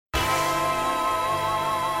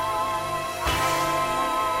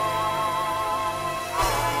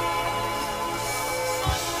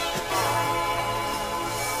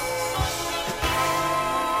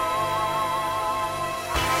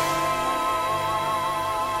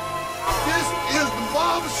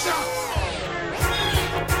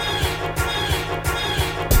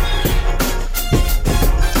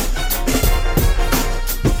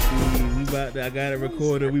I got it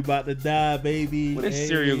recorded. We about to die, baby. What is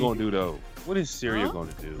Syria gonna do though? What is Syria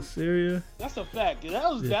gonna do? Syria? That's a fact.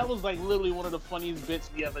 That was like literally one of the funniest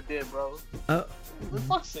bits we ever did, bro.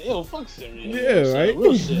 Fuck Syria. Fuck Syria. Yeah, right.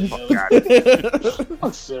 Real shit.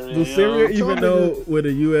 Fuck Syria. Does Syria even know where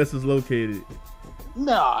the U.S. is located?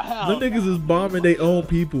 Nah, hell. Them niggas is bombing their own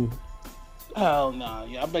people. Hell nah.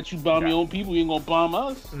 Yeah, I bet you bomb your own people. You ain't gonna bomb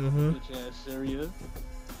us. Mm-hmm. Bitch ass Syria.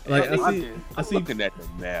 Like I see. Looking at the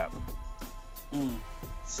map.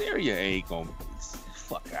 Syria ain't gonna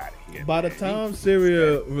fuck out of here. By the time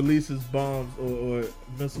Syria releases bombs or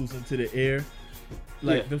missiles into the air,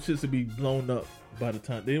 like them shits will be blown up by the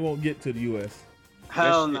time they won't get to the U.S.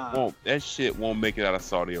 Hell nah. That shit won't make it out of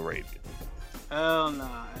Saudi Arabia. Hell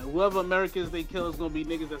nah. And whoever Americans they kill is gonna be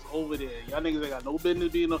niggas that's over there. Y'all niggas ain't got no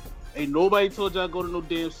business being ain't nobody told y'all go to no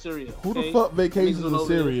damn Syria. Who the fuck vacations in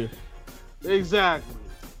Syria? Exactly.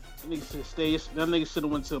 That nigga should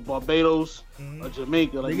have went to Barbados or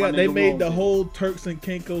Jamaica. Like they made the whole Turks and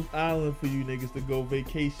Caicos Island for you niggas to go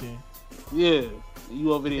vacation. Yeah,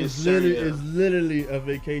 you over there. It's literally a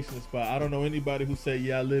vacation spot. I don't know anybody who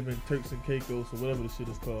say I live in Turks and Caicos or whatever the shit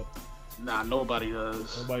is called. Nah, nobody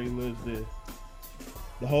does. Nobody lives there.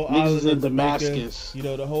 The whole niggas island in of Damascus.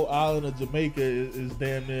 Jamaica, the whole island of Jamaica is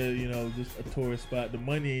damn near, just a tourist spot. The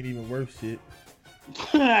money ain't even worth shit.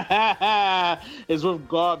 It's worth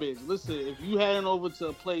garbage. Listen, if you heading over to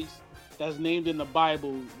a place that's named in the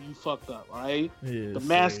Bible, you fucked up, alright? Yeah,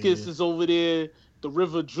 Damascus is over there, the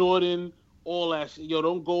River Jordan, all that shit. Yo,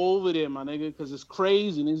 don't go over there, my nigga, because it's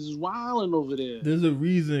crazy. Niggas is wilding over there. There's a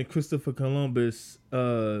reason Christopher Columbus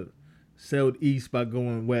sailed east by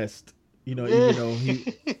going west. Even though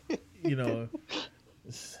he, there's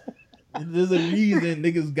a reason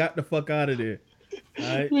niggas got the fuck out of there.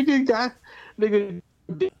 Alright? Nigga,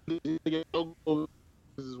 don't go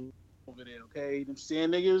over there, okay? Them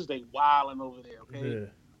sand niggas, they wilding over there, okay? Yeah.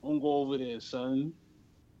 Don't go over there, son.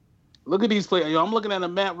 Look at these places. Yo, I'm looking at a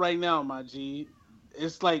map right now, my G.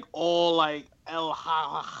 It's like all like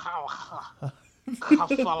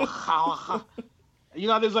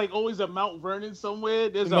there's like always a Mount Vernon somewhere.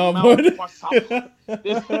 There's a Mount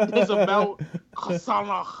there's a Mount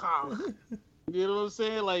You know what I'm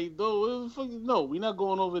saying? Like, no, we not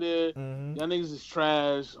going over there. Mm-hmm. Y'all niggas is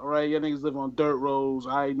trash. All right, y'all niggas live on dirt roads.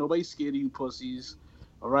 All right, nobody's scared of you pussies.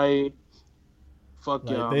 All right, fuck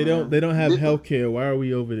y'all. They don't have healthcare. Why are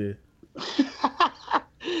we over there?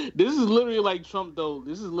 This is literally like Trump, though.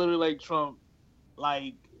 This is literally like Trump,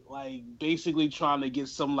 like basically trying to get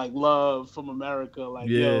some like love from America. Like,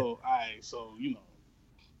 yo, all right, so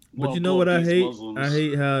But you know what I hate? Muslims. I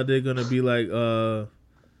hate how they're gonna be like, how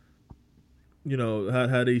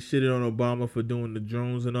they shitted on Obama for doing the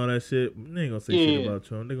drones and all that shit. They ain't gonna say shit about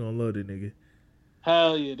Trump. They gonna love the nigga.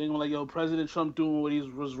 Hell yeah, they gonna like, yo, President Trump doing what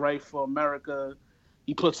was right for America.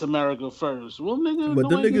 He puts America first. Well, nigga, but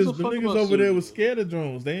them niggas over there was scared of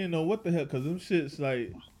drones. They didn't know what the hell, because them shits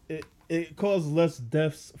like it caused less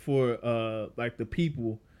deaths for like the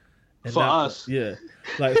people. And for us,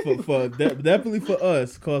 like for definitely for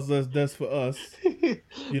us, caused less deaths for us.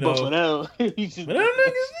 But for them, niggas.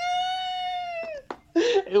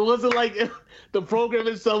 It wasn't like the program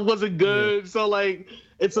itself wasn't good, so like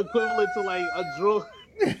it's equivalent to like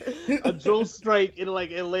a drone strike in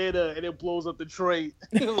like Atlanta and it blows up Detroit.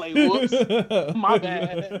 Like, whoops, my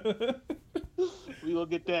bad. We gonna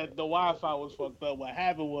get that. The Wi-Fi was fucked up. What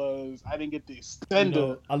happened was I didn't get the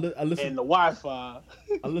extender and the Wi-Fi.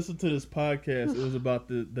 I listened to this podcast. It was about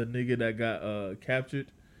the nigga that got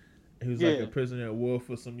captured. He was like a prisoner of war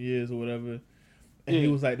for some years or whatever. And he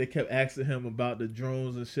was like, they kept asking him about the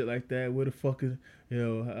drones and shit like that. Where the fuck is,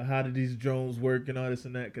 how did these drones work and all this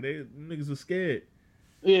and that? Because niggas were scared.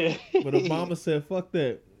 Yeah. But Obama said, fuck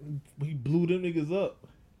that. He blew them niggas up.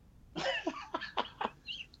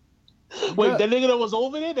 Wait, that nigga that was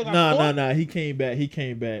over there? Nah. He came back.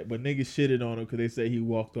 But niggas shitted on him because they said he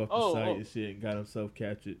walked off the site and shit and got himself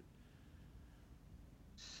captured.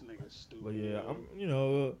 Nigga stupid. But yeah,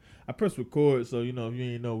 I press record, so if you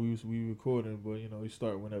ain't know, we recording, but you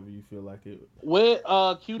start whenever you feel like it. Where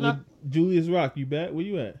Julius Rock, you back? Where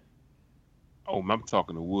you at? Oh, I'm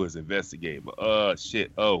talking to Woods investigate, but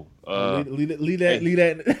shit. Leave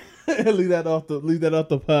that off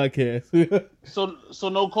the podcast. so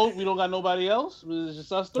no coach. We don't got nobody else. It's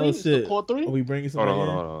just us three. Oh it's shit! The core three. Are we bringing somebody?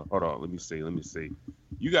 Hold on. Let me see.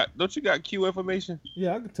 Don't you got Q information?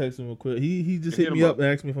 Yeah, I can text him real quick. He just hit me up and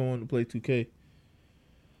asked me if I wanted to play 2K.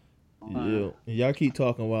 Yeah, and y'all keep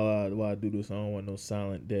talking while I do this. I don't want no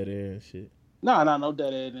silent dead air and shit. No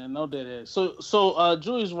dead air, no dead air. So,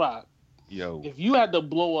 Julius Rock, Yo, if you had to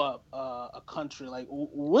blow up a country, like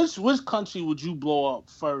which country would you blow up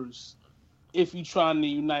first if you trying to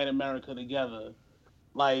unite America together?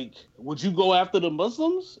 Like, would you go after the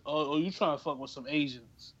Muslims or you trying to fuck with some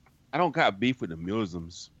Asians? I don't got beef with the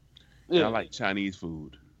Muslims. Yeah, I like Chinese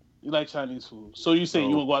food. you like Chinese food. So you say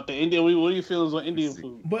you would go after India? What are your feelings on Indian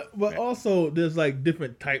food? But also there's like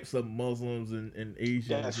different types of Muslims and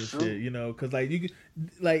Asians That's and true. shit, you know, because like you could,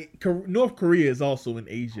 like North Korea is also in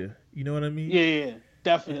Asia. You know what I mean? Yeah,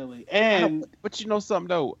 definitely. And But you know something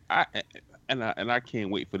though, I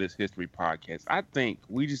can't wait for this history podcast. I think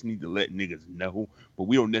we just need to let niggas know, but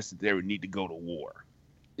we don't necessarily need to go to war.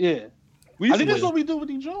 yeah, We I think just that's what we do with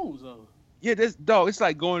these drones, though. Yeah, this dog. It's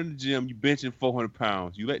like going to the gym. You benching 400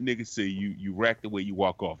 pounds. You let niggas see you rack the way you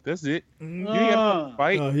walk off. That's it. You ain't got to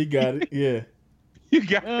fight. Oh, he got it. Yeah, You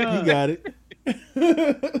got it. he got it.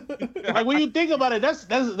 Like when you think about it, that's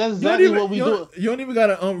exactly what we do. You don't even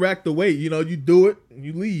gotta unrack the weight. You know, you do it and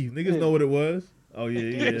you leave. Niggas know what it was. Oh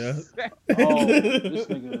yeah.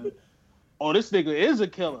 This nigga is a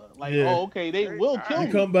killer. Like, okay, they will kill You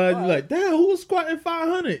me. come by and you're like, damn, who was squatting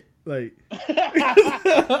 500? Like, just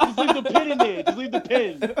leave the pin in there. Just leave the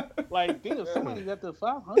pin. Like, damn, somebody got the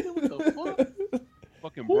 500. What the fuck?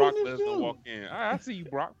 Fucking Who Brock is this Lesnar dude? walk in. I see you,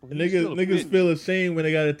 Brock. but he's niggas still a niggas bitch. feel ashamed when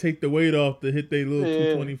they gotta take the weight off to hit their little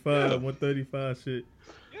Yeah. 225, Yeah. 135 shit.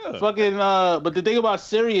 Yeah. Fucking. But the thing about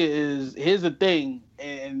Syria is, here's the thing,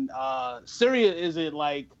 and Syria isn't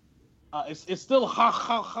like, it's still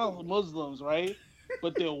Muslims, right?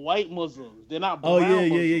 But they're white Muslims. They're not brown Oh yeah,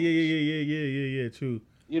 Muslims. yeah, true.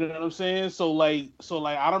 You know what I'm saying? So like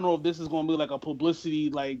I don't know if this is gonna be like a publicity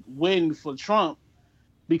like win for Trump,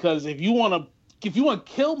 because if you want to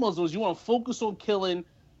kill Muslims, you want to focus on killing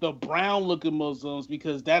the brown looking Muslims,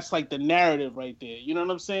 because that's like the narrative right there. You know what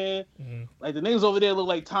I'm saying? Mhm. Like the niggas over there look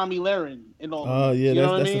like Tommy Lahren and all. Oh yeah, you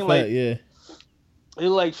know that's what I mean? a fact. Like Yeah. they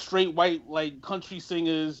look like straight white like country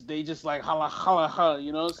singers. They just like holla holla holla.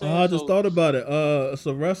 You know what I'm saying? I just thought about it. It's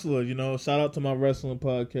a wrestler, you know. Shout out to my wrestling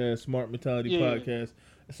podcast, Smart Mentality Podcast.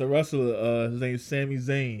 It's a wrestler. His name's Sami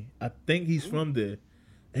Zayn. I think he's from there.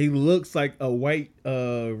 He looks like a white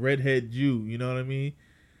redhead Jew. You know what I mean?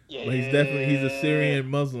 Yeah. But he's a Syrian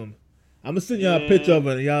Muslim. I'm gonna send y'all a picture of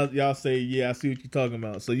it, and y'all say, yeah, I see what you're talking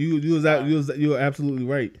about. So you were absolutely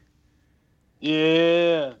right.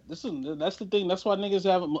 Yeah, that's the thing. That's why niggas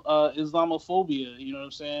have Islamophobia. You know what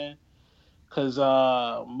I'm saying? Because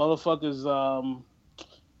motherfuckers,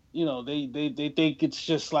 you know, they think it's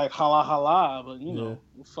just like hala hala, but you know,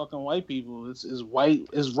 fucking white people. It's white.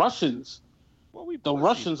 It's Russians. Well, The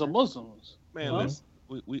Russians are Muslims. Man, listen,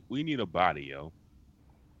 we need a body, yo.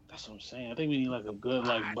 That's what I'm saying. I think we need like a good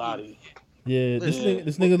like body. Yeah, this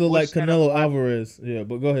nigga look like Canelo Alvarez. Yeah,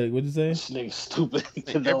 but go ahead. What'd you say? This nigga stupid.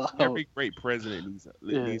 Every great president needs a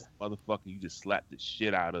motherfucker you just slap the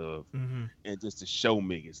shit out of, and just to show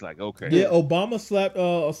me, it's like, okay. Yeah, Obama slapped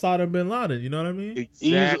Osama bin Laden. You know what I mean?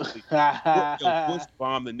 Exactly. Yo, Bush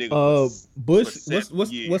bombed the nigga. Bush. for What's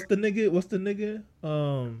 7 years. the nigga?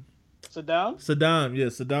 Saddam? Saddam. Yeah,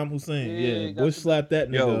 Saddam Hussein. Yeah, got Bush slapped that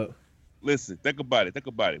nigga Yo. up. Listen, think about it.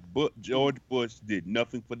 George Bush did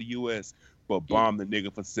nothing for the U.S. but bombed the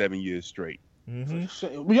nigga for 7 years straight.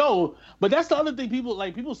 Mm-hmm. Yo, but that's the other thing.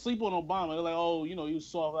 People sleep on Obama. They're like, oh, you know, he was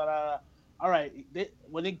soft. All right,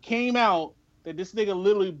 when it came out that this nigga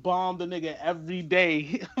literally bombed the nigga every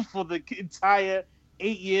day for the entire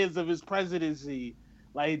 8 years of his presidency,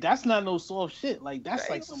 like that's not no soft shit. Like that's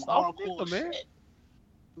like some hardcore shit.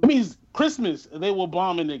 It means Christmas they were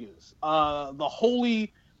bombing niggas. The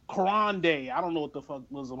Holy Quran Day, I don't know what the fuck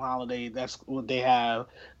Muslim holiday, that's what they have.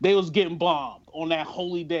 They was getting bombed on that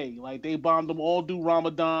holy day. Like they bombed them all through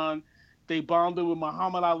Ramadan. They bombed them when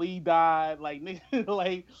Muhammad Ali died. Like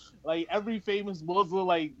nigga, like every famous Muslim,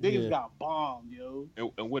 like niggas got bombed, yo.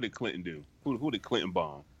 And what did Clinton do? Who did Clinton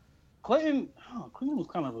bomb? Clinton was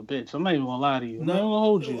kind of a bitch. I'm not even gonna lie to you. I'm not gonna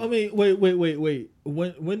hold you. I mean, wait.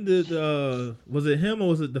 When did was it him or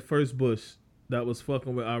was it the first Bush that was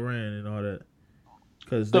fucking with Iran and all that?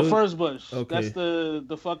 First Bush. Okay. That's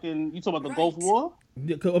the fucking. You talking about the Gulf War?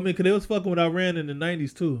 Yeah, I mean, cause they was fucking with Iran in the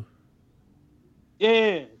 90s too.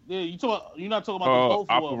 Yeah. You're not talking about the Gulf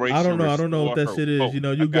War. Operation I don't know what that Restore shit is. Hope. You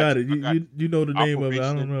know, you got it. You know the name of it. I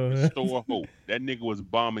Operation don't know. Restore Hope. That nigga was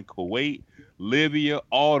bombing Kuwait, Libya,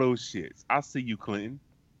 all those shits. I see you, Clinton.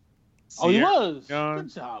 Oh, he was. John.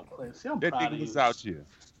 Good job, Clinton. See, I'm That proud nigga of was you. out here.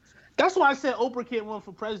 That's why I said Oprah can't run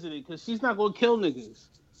for president, because she's not gonna kill niggas.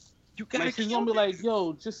 You gotta Like, she's gonna be like,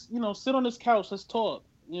 yo, just sit on this couch, let's talk.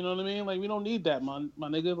 You know what I mean? Like, we don't need that, my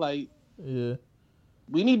nigga. Like, Yeah.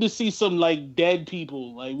 We need to see some like dead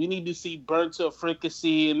people. Like we need to see burnt to a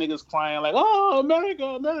fricassee and niggas crying like, "Oh, America,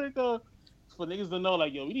 America." For niggas to know,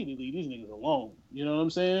 like, yo, we need to leave these niggas alone. You know what I'm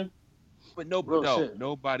saying? But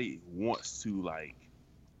nobody wants to like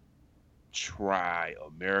try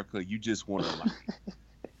America. You just want to like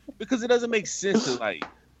because it doesn't make sense to like.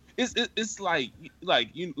 It's like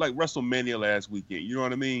WrestleMania last weekend. You know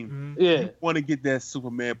what I mean? Mm-hmm. Yeah. You want to get that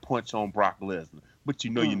Superman punch on Brock Lesnar, but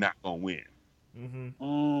you know you're not gonna win.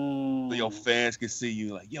 Mm-hmm. So your fans can see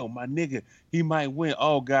you like, yo, my nigga, he might win.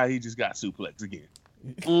 Oh God, he just got suplex again.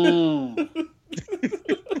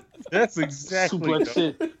 That's exactly suplex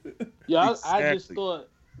shit. Yeah, exactly. I just thought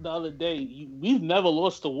the other day we've never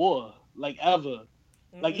lost a war like ever.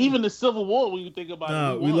 Like even the Civil War when you think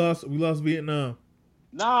about it. We lost Vietnam.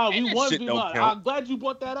 Nah, we won Vietnam. I'm glad you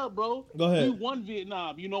brought that up, bro. Go ahead. We won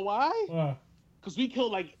Vietnam. You know why? Why? Because we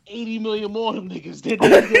killed like 80 million more of them niggas than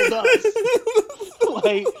they killed us.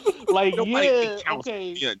 like yeah,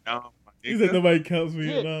 okay. Vietnam, he said nobody counts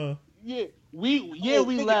Vietnam. Yeah, we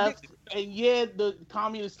left, and the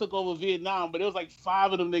communists took over Vietnam, but it was like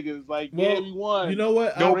 5 of them niggas. Like, well, we won. You know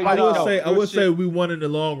what? I would say we won in the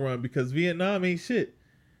long run because Vietnam ain't shit.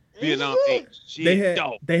 Vietnam ain't shit.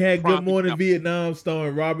 They had Good Morning Vietnam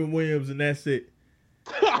starring Robin Williams, and that's it.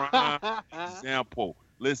 Example.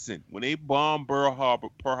 Listen, when they bombed Pearl Harbor,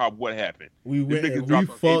 what happened? We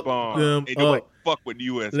fucked them up. Fuck with the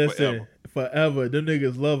U.S. Listen, forever. Them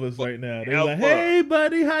niggas love us right now. They're like, hey,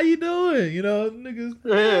 buddy, how you doing? You know, niggas,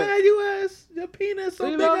 hey, U.S., your penis so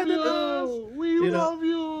big than us. We love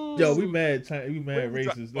you. Yo, we mad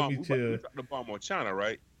racist. Let me chill. We dropped the bomb on China,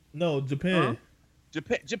 right? No, Japan.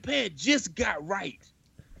 Japan just got right.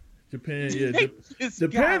 Japan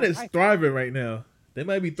is thriving right now. They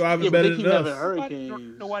might be thriving better than us.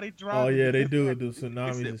 Know why they drive? Oh yeah, they do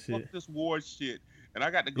tsunamis and shit. Fuck this war shit, and I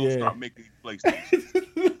got to go start making PlayStations.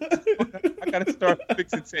 I got to start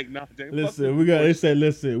fixing technology. Listen,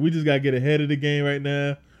 we just gotta get ahead of the game right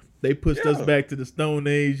now. They pushed us back to the Stone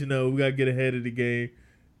Age. You know, we gotta get ahead of the game.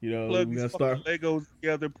 You know, we gotta start Legos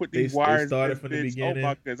together, put these wires. They started from the beginning. Oh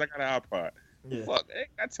my goodness, I got an iPod. Yeah. Fuck, I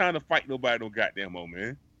ain't got time to fight nobody no goddamn more,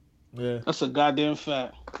 man. Yeah, that's a goddamn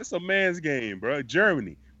fact. It's a man's game, bro.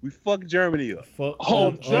 Germany, we fucked Germany up.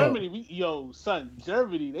 Germany,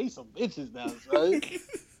 Germany, they some bitches now, son.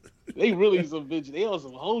 They really some bitches. They on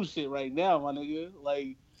some whole shit right now, my nigga.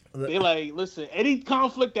 Like they like, listen, any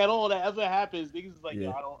conflict at all that ever happens, niggas is like,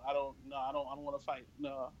 yo, I don't want to fight.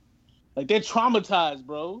 No, like they're traumatized,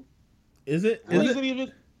 bro. Isn't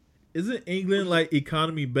England like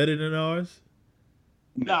economy better than ours?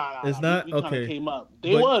 Nah, it's not. We okay, came up.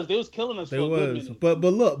 They was killing us. They for a good minute.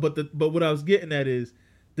 But what I was getting at is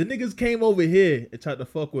the niggas came over here and tried to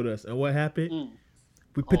fuck with us, and what happened?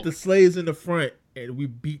 We put the slaves in the front and we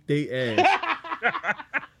beat their ass.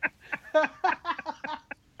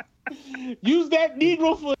 Use that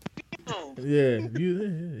Negro for. Yeah,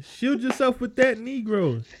 you shield yourself with that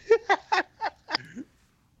Negro.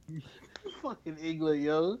 Fucking England,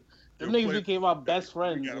 yo. Them niggas became our best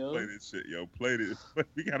friends, yo. We gotta play this shit, yo. Play this.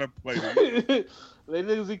 We gotta play this. They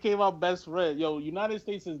niggas became our best friends. Yo, United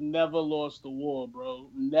States has never lost a war, bro.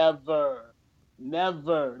 Never.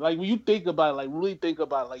 Like, when you think about it, like, really think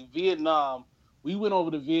about it, like, Vietnam, we went over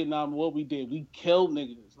to Vietnam, and what we did, we killed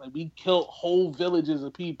niggas. Like, we killed whole villages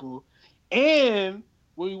of people. And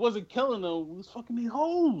when we wasn't killing them, we was fucking these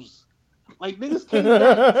hoes. Like, niggas came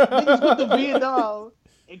back. Niggas went to Vietnam.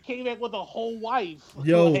 It came back with a whole wife.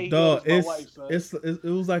 Yo, like, dog, it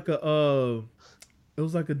was like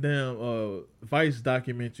a damn Vice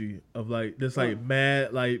documentary of like this like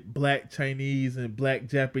mad like black Chinese and black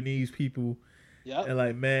Japanese people, and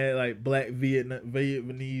like mad like black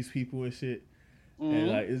Vietnamese people and shit. And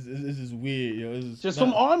like it's just weird, yo. It's just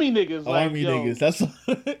some army niggas. Army niggas. That's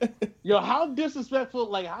yo. How disrespectful!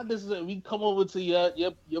 Like how disrespectful. We come over to your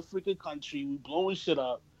freaking country. We blowing shit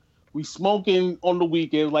up. We smoking on the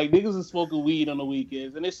weekends, like niggas is smoking weed on the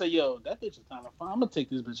weekends, and they say, "Yo, that bitch is kind of fun. I'm gonna take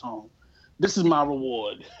this bitch home. This is my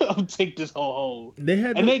reward. I'm gonna take this hoe home." And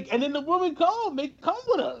then the women come. They come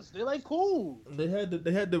with us. They're like, cool. They had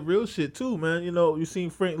the real shit too, man. You know, you seen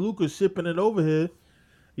Frank Lucas shipping it over here.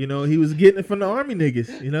 You know, he was getting it from the army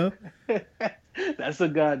niggas. You know, that's a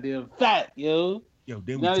goddamn fact, yo. Yo,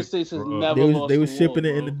 United States has never lost. They were shipping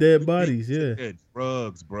it in the dead bodies, yeah.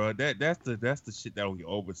 Drugs, bro. That's the shit that don't get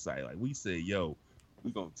oversight. Like we say, yo,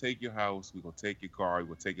 we gonna take your house, we gonna take your car, we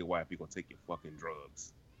gonna take your wife, we gonna take your fucking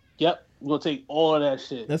drugs. Yep, we'll take all of that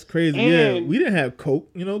shit. That's crazy. And, yeah, we didn't have coke.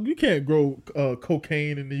 You know, you can't grow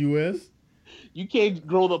cocaine in the U.S. You can't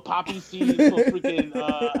grow the poppy seed into a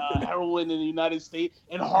freaking heroin in the United States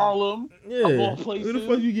in Harlem, of all places. Where the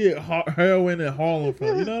fuck you get heroin in Harlem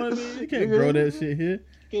from? You know what I mean? You can't grow that shit here.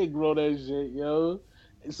 Can't grow that shit, yo.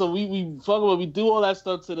 So we fuck with, we do all that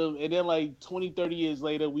stuff to them, and then like 20, 30 years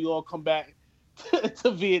later, we all come back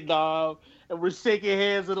to Vietnam, and we're shaking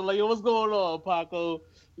hands, and they're like, yo, what's going on, Paco?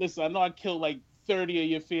 Listen, I know I killed like 30 of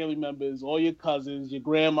your family members, all your cousins, your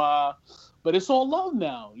grandma, but it's all love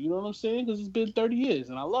now. You know what I'm saying? Because it's been 30 years,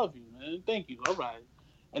 and I love you, man. Thank you. All right.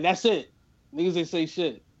 And that's it. Niggas ain't say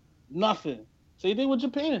shit. Nothing. Same thing with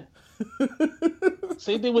Japan.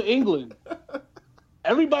 Same thing with England.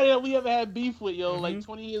 Everybody that we ever had beef with, yo, like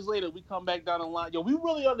 20 years later, we come back down the line. Yo, we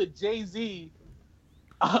really are the Jay-Z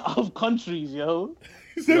of countries, yo.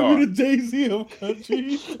 You said we're the Jay-Z of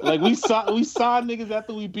countries. Like, we signed niggas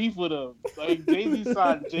after we beef with them. Like, Jay-Z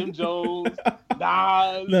signed Jim Jones,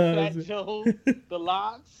 Nas, Fat Joe, The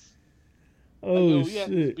Locks. Oh, like, yo, we shit.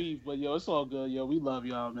 had this beef, but, yo, it's all good, yo. We love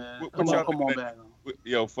y'all, man. Come on back.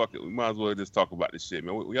 Yo, fuck it. We might as well just talk about this shit,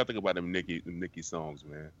 man. What y'all think about them Nicki songs,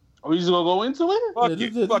 man? Are we just gonna go into it? Fuck yeah,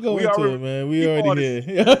 it. Just Fuck go it. into it, man. We already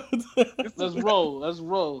here. Let's roll. Let's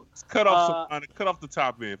cut off the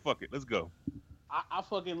top end. Fuck it. Let's go. I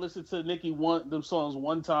fucking listened to Nicki them songs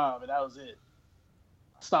one time, and that was it.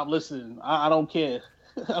 Stop listening. I don't care.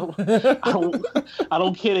 I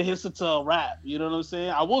don't care to listen to a rap. You know what I'm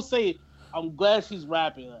saying? I will say I'm glad she's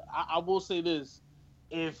rapping. I will say this: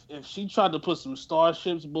 if she tried to put some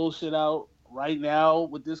Starships bullshit out right now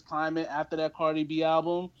with this climate after that Cardi B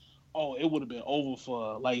album, oh, it would have been over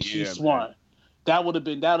for her. Like, she's smart. Man. That would have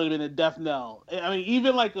been a death knell. I mean,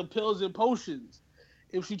 even like the Pills and Potions,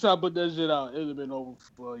 if she tried to put that shit out, it would have been over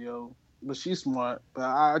for her, yo. But she's smart. But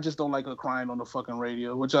I just don't like her crying on the fucking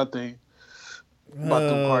radio. What y'all think about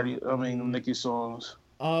them Nicki songs?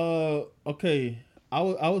 Okay. I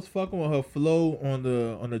was fucking with her flow on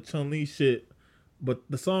the Chun-Li shit, but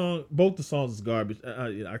both the songs is garbage.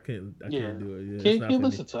 I can't do it. Yeah, can't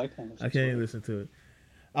listen to it. I can't listen to it.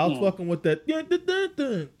 I was fucking with that.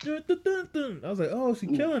 I was like, oh, she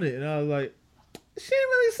killing it, and I was like, she ain't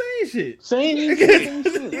really saying shit. Saying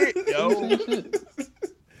shit, yo.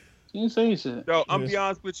 She ain't saying shit. Yo, I'm be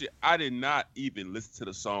honest with you. I did not even listen to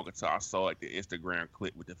the song until I saw like the Instagram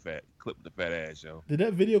clip with the fat ass, yo. Did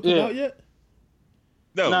that video come out yet?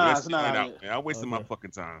 No, it's not out, man. I'm wasting my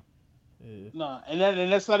fucking time. Yeah. No, and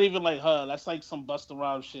that's not even like her. That's like some Busta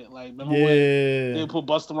Rhymes shit. Like, remember when they put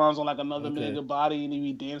Busta Rhymes on like another nigga body and he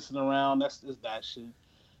be dancing around? That's that shit.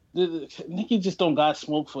 Nicki just don't got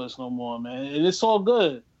smoke for us no more, man. And it's all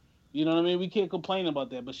good. You know what I mean? We can't complain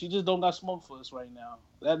about that, but she just don't got smoke for us right now.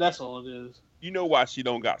 That's all it is. You know why she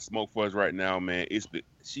don't got smoke for us right now, man? It's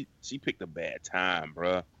she picked a bad time,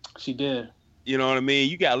 bruh. She did. You know what I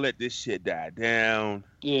mean? You gotta let this shit die down.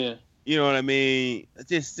 Yeah. You know what I mean?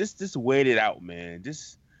 Just wait it out, man.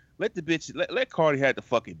 Just let the bitch let Cardi have the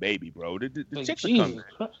fucking baby, bro. The like, chicks are coming.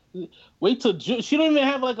 Wait till June. She don't even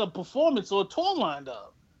have like a performance or a tour lined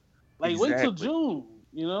up. Like, wait till June,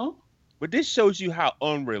 you know? But this shows you how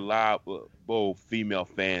unreliable female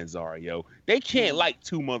fans are, yo. They can't like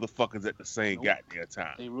two motherfuckers at the same goddamn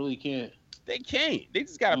time. They really can't. They can't. They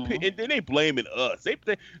just gotta pick, and then they blaming us. They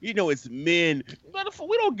it's men.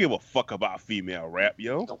 We don't give a fuck about female rap,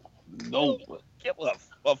 yo. No. Give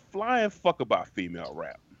a flying fuck about female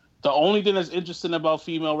rap. The only thing that's interesting about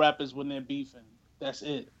female rap is when they're beefing. That's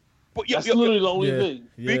it. But that's literally the only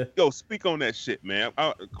thing. Speak on that shit, man.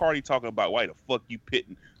 Cardi talking about why the fuck you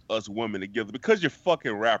pitting us women together because you're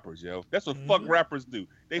fucking rappers, yo. That's what fuck rappers do.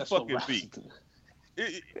 That's fucking beef.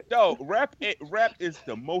 Rap is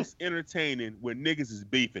the most entertaining when niggas is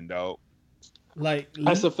beefing, dog. Like,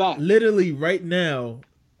 that's a fact. Literally right now,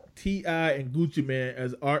 T.I. and Gucci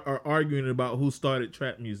Mane are arguing about who started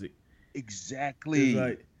trap music. Exactly.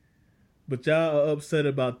 Like, but y'all are upset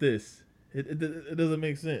about this. It doesn't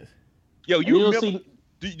make sense. Yo, do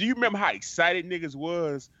you remember how excited niggas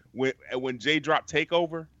was when Jay dropped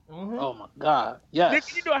Takeover? Mm-hmm. Oh my God!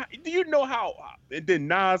 Yes. Nigga, do you know how? And then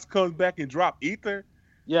Nas comes back and drop Ether.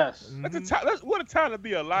 Yes. That's a time. What a time to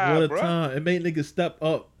be alive, what a bro. time! It made niggas step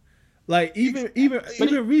up. Like even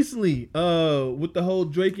recently, with the whole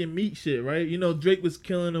Drake and Meek shit, right? You know, Drake was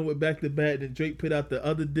killing him with Back to Back, and Drake put out the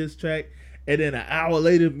other diss track, and then an hour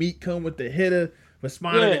later, Meek come with the hitter,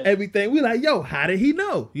 responding to everything. We like, yo, how did he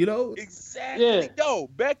know? You know? Exactly. Yeah. Yo,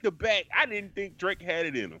 Back to Back, I didn't think Drake had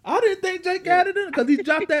it in him. I didn't think Drake had it in him because he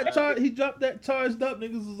dropped that charged up.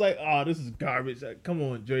 Niggas was like, oh, this is garbage. Like, come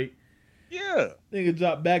on, Drake. Yeah. Nigga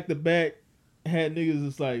dropped Back to Back, had niggas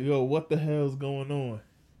just like, yo, what the hell's going on?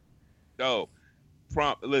 Yo,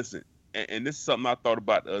 listen, and this is something I thought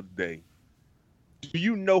about the other day. Do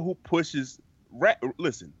you know who pushes rap?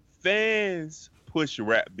 Listen, fans push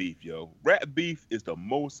rap beef, yo. Rap beef is the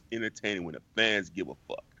most entertaining when the fans give a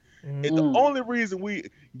fuck. And the only reason we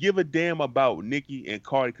give a damn about Nicki and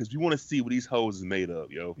Cardi because we want to see what these hoes is made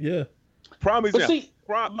of, yo. Yeah. Prime example.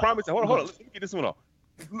 Hold on. Let me get this one off.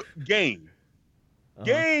 Game.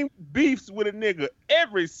 Game beefs with a nigga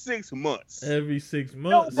every 6 months. Every 6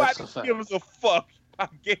 months. Nobody gives a fuck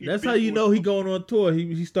about Game. That's how you know he going on tour.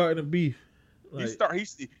 He starting a beef. Like,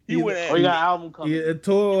 he went at. Or he got an album coming. Yeah, a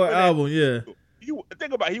tour or album. Yeah.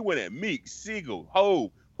 Think about it, he went at Meek, Sigel,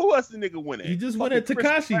 Hov. Who else the nigga went at? He just went at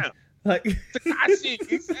Tekashi. Like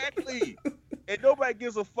Tekashi, exactly. And nobody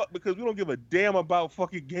gives a fuck because we don't give a damn about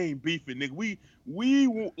fucking Game beefing, nigga.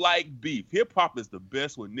 We like beef. Hip hop is the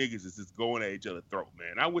best when niggas is just going at each other's throat,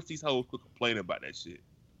 man. I wish these hoes quit complaining about that shit.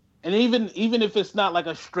 And even if it's not like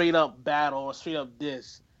a straight up battle or straight up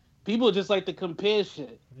diss, people just like to compare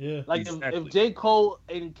shit. Yeah. Like if J. Cole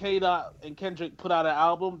and K-Dot and Kendrick put out an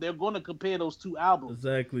album, they're going to compare those two albums.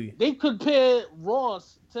 Exactly. They compare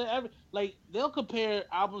Ross to they'll compare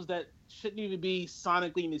albums that shouldn't even be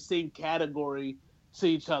sonically in the same category to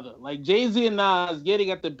each other. Like Jay-Z and Nas, yeah, they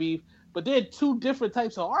got the beef, but they're two different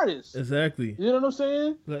types of artists. Exactly. You know what I'm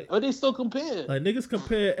saying? Like, but they still compare. Like niggas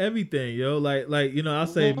compare everything, yo. Like you know, I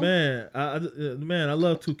say, man, I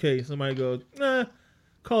love 2K. Somebody goes, nah,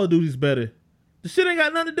 Call of Duty's better. The shit ain't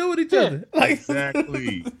got nothing to do with each other. Like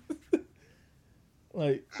exactly.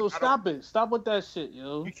 Like so stop it. Stop with that shit,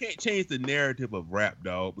 yo. You can't change the narrative of rap,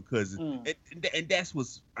 dog, because and that's what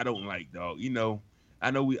I don't like, dog. You know, I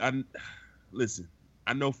know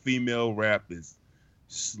female rap is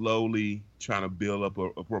slowly trying to build up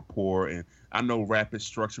a rapport, and I know rap is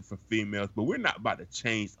structured for females, but we're not about to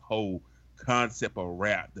change the whole concept of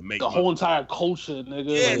rap to make the whole entire culture, nigga.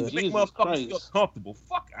 Yeah, like, to make motherfuckers feel comfortable.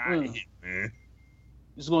 Fuck out of here, man.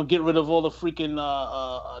 Just gonna get rid of all the freaking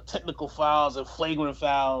technical files and flagrant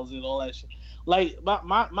files and all that shit. Like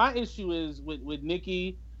my issue is with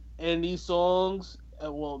Nicki and these songs.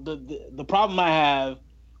 Well, the problem I have,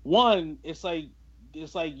 one, it's like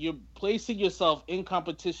you're placing yourself in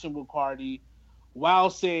competition with Cardi, while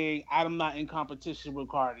saying I'm not in competition with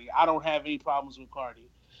Cardi. I don't have any problems with Cardi.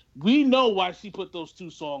 We know why she put those two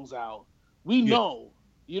songs out. We know.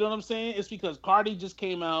 You know what I'm saying? It's because Cardi just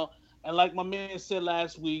came out. And like my man said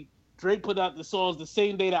last week, Drake put out the songs the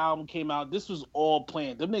same day the album came out. This was all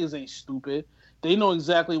planned. Them niggas ain't stupid. They know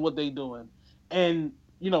exactly what they doing. And,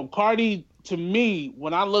 you know, Cardi, to me,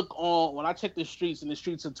 when I check the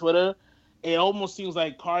streets of Twitter, it almost seems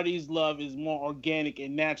like Cardi's love is more organic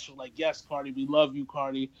and natural. Like, yes, Cardi, we love you,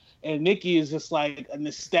 Cardi. And Nicki is just like an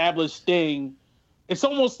established thing. It's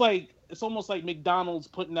almost like McDonald's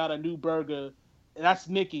putting out a new burger. And that's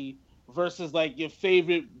Nicki. Versus like your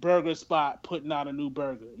favorite burger spot putting out a new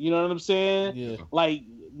burger. You know what I'm saying? Yeah. Like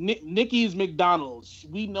Nicki's McDonald's.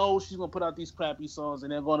 We know she's gonna put out these crappy songs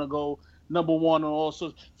and they're gonna go number one on all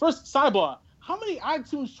sorts. First, sidebar. How many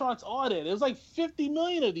iTunes charts are there? There's like 50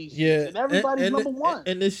 million of these. Yeah. Shits, and everybody's number one.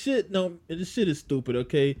 And this shit is stupid,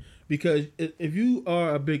 okay? Because if you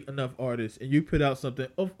are a big enough artist and you put out something,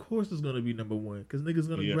 of course it's gonna be number one. Because niggas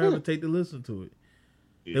gonna gravitate to listen to it.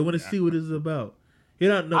 Yeah. They want to see what it's about.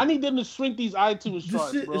 I need them to shrink these iTunes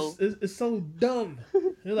charts, shit, bro. It's so dumb.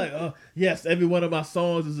 They're like, oh, yes, every one of my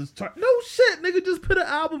songs is a chart. No shit, nigga, just put an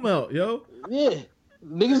album out, yo. Yeah,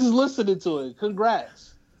 niggas is listening to it.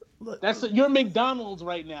 Congrats. You're McDonald's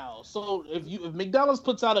right now. So if McDonald's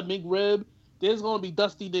puts out a McRib, there's gonna be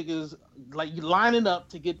dusty niggas like lining up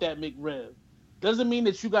to get that McRib. Doesn't mean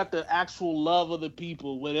that you got the actual love of the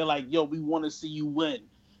people where they're like, yo, we want to see you win.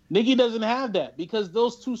 Nicki doesn't have that because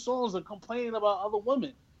those two songs are complaining about other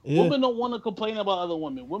women. Yeah. Women don't want to complain about other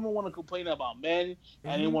women. Women want to complain about men,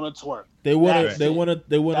 and they want to twerk. They want to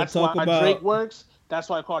talk about. That's why Drake works. That's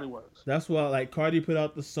why Cardi works. That's why, like, Cardi put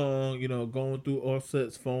out the song, you know, going through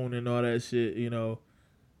Offset's phone and all that shit, you know,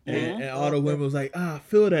 and all the women was like, I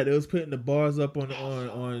feel that. It was putting the bars up on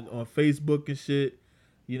Facebook and shit.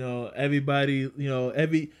 You know, everybody, you know,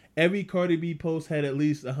 every Cardi B post had at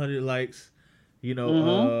least 100 likes. You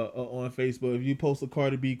know, on Facebook, if you post a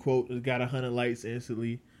Cardi B quote, it got 100 likes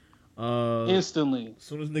instantly. Instantly. As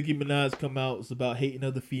soon as Nicki Minaj come out, it's about hating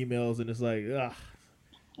other females, and it's like, ugh.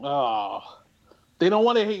 Oh, they don't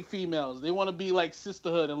want to hate females. They want to be like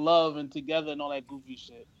sisterhood and love and together and all that goofy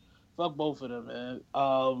shit. Fuck both of them, man.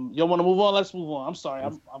 You want to move on? Let's move on. I'm sorry. I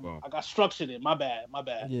got structured in. My bad.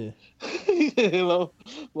 Yeah. You know,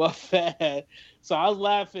 my bad. So I was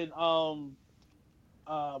laughing.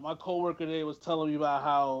 My coworker today was telling me about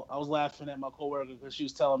how I was laughing at my coworker because she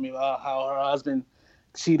was telling me about how her husband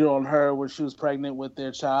cheated on her when she was pregnant with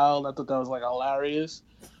their child. I thought that was like hilarious.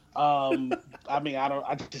 I mean,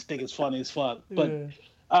 I just think it's funny as fuck. But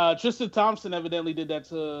Tristan Thompson evidently did that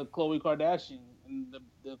to Khloe Kardashian, and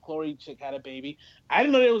the Khloe chick had a baby. I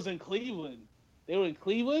didn't know they was in Cleveland. They were in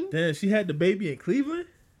Cleveland. Damn, she had the baby in Cleveland.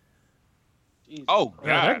 Jesus Oh Christ.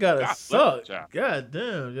 God, that gotta God suck. bless her. God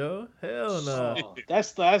damn, yo, hell no. Oh,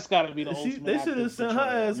 that's gotta be the ultimate. They should have sent her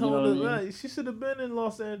ass home. You know what I mean? Like, she should have been in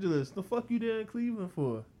Los Angeles. The fuck you there in Cleveland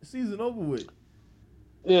for? The season over with.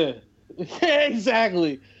 Yeah.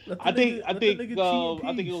 Exactly. I think it was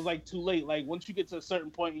was like too late. Like once you get to a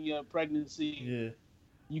certain point in your pregnancy, Yeah.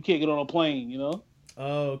 you can't get on a plane, you know?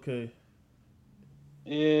 Oh, okay.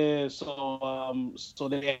 Yeah, so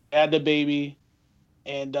they had the baby.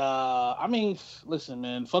 And I mean, listen,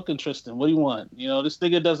 man, fucking Tristan, what do you want? You know, this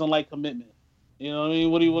nigga doesn't like commitment. You know what I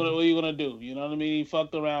mean? What are you gonna do? You know what I mean? He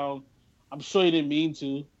fucked around. I'm sure he didn't mean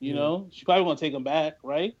to, you know? She probably gonna take him back,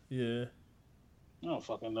 right? Yeah. I don't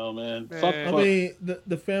fucking know, man. Man. Fuck. I mean,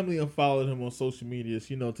 the family unfollowed him on social media. So,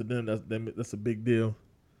 you know, to them that's a big deal.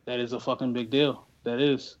 That is a fucking big deal. That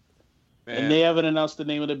is. Man. And they haven't announced the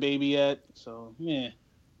name of the baby yet. So, yeah.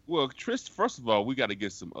 Well, Tristan, first of all, we got to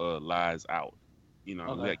get some lies out. You know,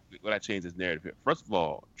 Okay. we got to change this narrative here. First of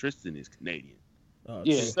all, Tristan is Canadian.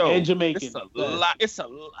 Yeah, So, and Jamaican. It's a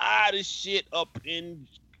lot of shit up in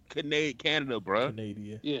Canada, bro.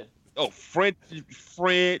 Canadian. Yeah, Oh,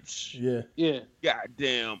 French. Yeah.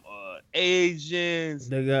 Goddamn, Asians.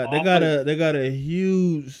 They got a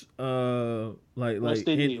huge West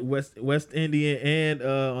Indian. West Indian, and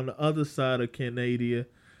on the other side of Canada,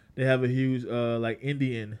 they have a huge like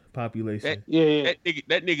Indian population. yeah.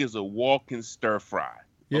 That nigga's a walking stir fry.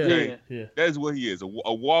 Yeah. Okay? Yeah. That's what he is, a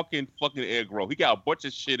walking fucking egg roll. He got a bunch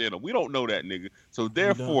of shit in him. We don't know that nigga. So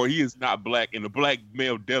therefore, he is not black, and the black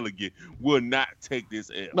male delegate will not take this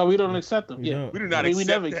L. No, we don't accept him. We Yeah, don't. We do not we accept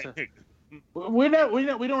never that accept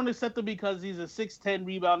nigga. we don't accept him because he's a 6'10"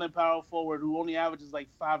 rebounding power forward who only averages like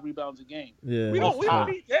 5 rebounds a game. Yeah. We don't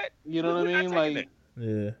need that. You know what I mean? Like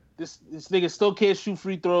Yeah. this nigga still can't shoot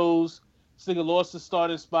free throws. This nigga lost his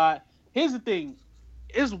starting spot. Here's the thing.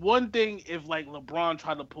 It's one thing if like LeBron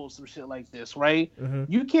tried to pull some shit like this, right?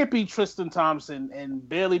 Mm-hmm. You can't be Tristan Thompson and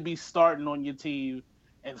barely be starting on your team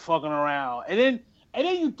and fucking around. And then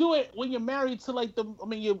you do it when you're married to like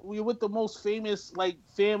you're with the most famous like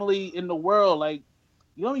family in the world. Like,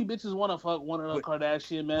 you know how many bitches want to fuck one of the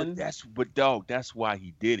Kardashian men? But dog, that's why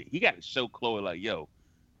he did it. He got to show Khloe like, yo,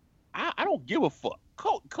 I don't give a fuck.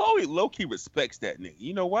 Khloe low-key respects that nigga.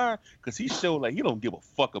 You know why? Because he showed like he don't give a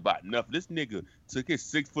fuck about nothing. This nigga took his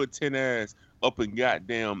 6'10" ass up and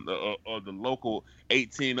goddamn the local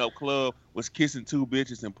 18 up club, was kissing 2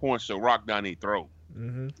 bitches and pouring Ciroc down their throat.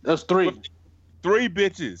 Mm-hmm. That's 3. 3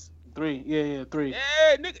 bitches. 3. Yeah, 3.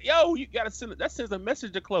 Yeah, nigga, yo, you gotta that sends a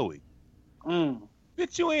message to Khloe.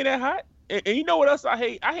 Bitch, you ain't that hot. And you know what else I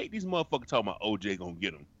hate? I hate these motherfuckers talking about OJ gonna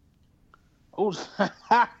get him. Oh,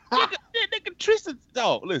 nigga, Tristan,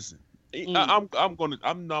 dog. Listen, I'm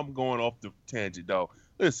going off the tangent, dog.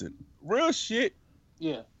 Listen, real shit.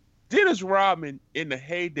 Yeah. Dennis Rodman in the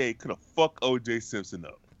heyday could have fucked O.J. Simpson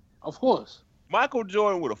up. Of course. Michael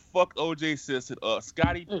Jordan would have fucked O.J. Simpson up.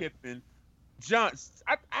 Scottie Pippen, John.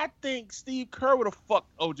 I think Steve Kerr would have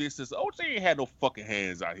fucked O.J. Simpson. O.J. ain't had no fucking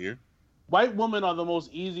hands out here. White women are the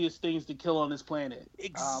most easiest things to kill on this planet.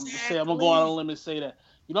 Exactly. I'm gonna go out on a limb and say that.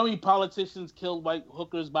 You know how many politicians killed white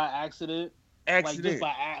hookers by accident? Like just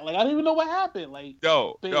by like I don't even know what happened. Like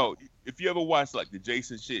no. If you ever watch like the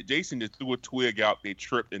Jason shit, Jason just threw a twig out, they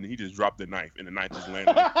tripped, and he just dropped the knife, and the knife just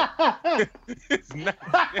landed. It's not.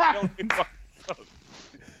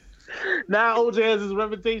 Now OJ has his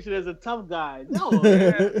reputation as a tough guy. No,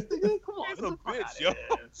 man. Come on, he's a bitch, yo.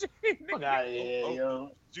 Fuck out of here,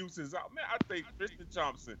 yo. Juices out, man. I think Tristan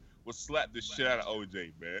Thompson will slap the shit out of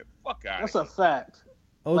OJ, man. Fuck out. That's a fact.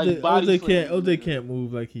 OJ can't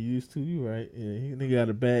move like he used to. You right? Yeah, he got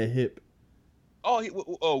a bad hip. Oh,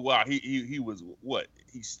 wow. He was what?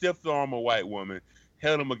 He stiff armed a white woman,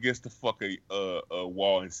 held him against the fucking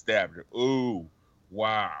wall and stabbed her. Ooh,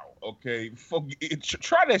 wow. Okay,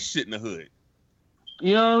 try that shit in the hood.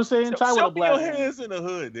 You know what I'm saying? Try with a black woman. Your hands in the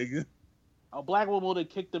hood, nigga. A black woman would have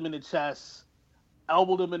kicked him in the chest,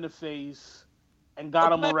 elbowed him in the face, and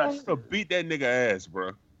got him arrested. To beat that nigga ass,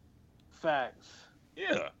 bro. Facts.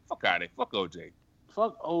 Yeah, fuck out of it. Fuck OJ.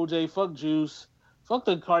 Fuck OJ. Fuck Juice. Fuck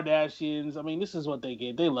the Kardashians. I mean, this is what they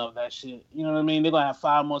get. They love that shit. You know what I mean? They're gonna have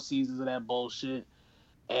 5 more seasons of that bullshit.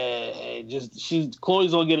 And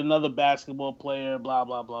Khloe's gonna get another basketball player. Blah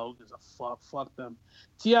blah blah. Who gives a fuck? Fuck them.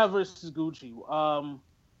 T.I. versus Gucci.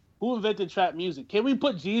 Who invented trap music? Can we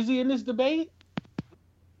put Jeezy in this debate?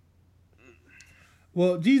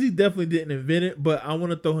 Well, Jeezy definitely didn't invent it, but I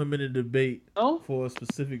want to throw him in a debate Oh, for a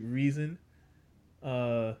specific reason.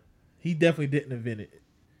 He definitely didn't invent it.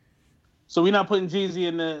 so we're not putting Jeezy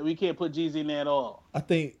in the. We can't put Jeezy in there at all. I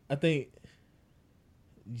think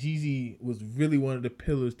Jeezy was really one of the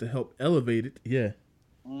pillars to help elevate it. Yeah.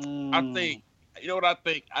 I think, you know what I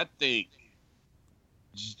think? I think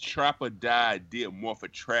Trap or Die did more for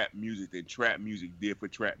trap music than trap music did for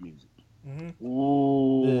trap music. Mm-hmm.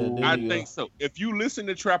 Ooh. Yeah, I think so. If you listen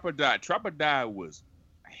to Trap or Die was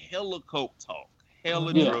hella coke talk,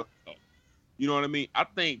 hella drug talk. You know what I mean? I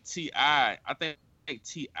think T.I.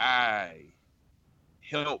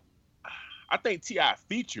 helped. I think T.I.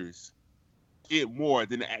 features it more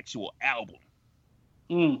than the actual album.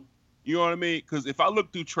 Mm. You know what I mean? Because if I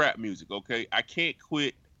look through trap music, okay, I Can't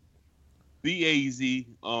Quit, B.A.Z.,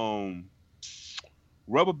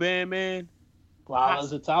 Rubber Band Man. Wow,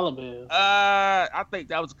 it's a Taliban. I think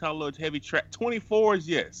that was kind of a little heavy trap. 24s,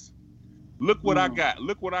 yes. Look what I got.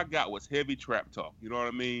 Look what I got was heavy trap talk. You know what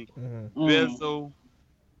I mean? Bezzo,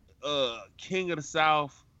 King of the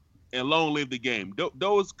South, and Long Live the Game.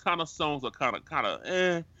 Those kind of songs are kind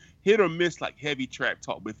of hit or miss, like heavy trap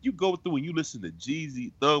talk. But if you go through and you listen to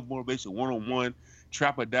Jeezy, Thug Motivation 101,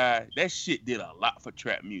 Trap or Die, that shit did a lot for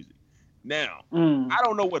trap music. Now, I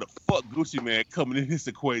don't know what the fuck Gucci Mane coming in this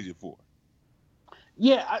equation for.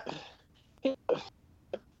 Yeah,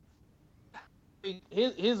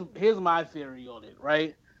 here's my theory on it,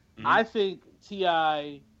 right? Mm-hmm. I think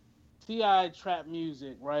T.I. trap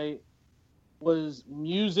music, right, was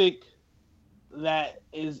music that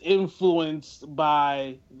is influenced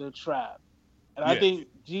by the trap. And I think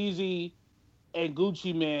Jeezy and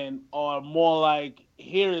Gucci Mane are more like,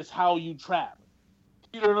 here is how you trap.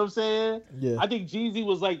 You know what I'm saying? Yeah. I think Jeezy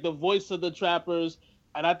was like the voice of the trappers,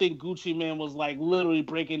 and I think Gucci Mane was like literally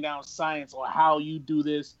breaking down science on how you do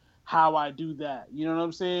this, how I do that. You know what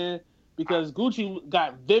I'm saying? Because Gucci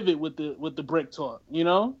got vivid with the brick talk, you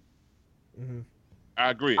know? Mm-hmm. I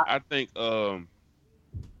agree. I think now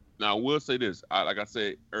I will say this. Like I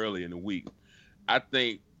said earlier in the week, I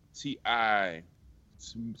think T.I.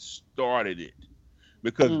 started it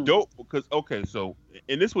because so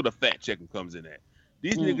and this is where the fact checking comes in at.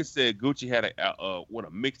 These niggas said Gucci had a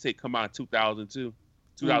mixtape come out in 2002,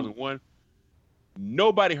 2001.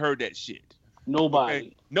 Nobody heard that shit. Nobody.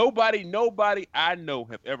 Okay? Nobody I know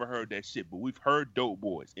have ever heard that shit, but we've heard Dope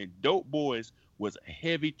Boys. And Dope Boys was a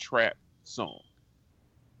heavy trap song.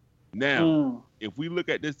 Now, if we look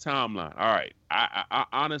at this timeline, all right, I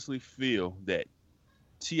honestly feel that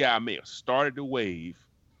T.I. may have started the wave.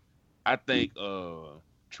 I think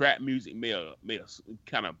trap music may have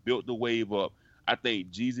kind of built the wave up. I think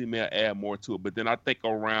Jeezy may add more to it, but then I think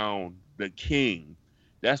around the King,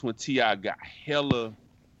 that's when T.I. got hella,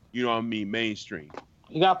 you know what I mean, mainstream.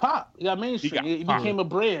 He got pop. He got mainstream. He became a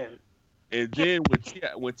brand. And then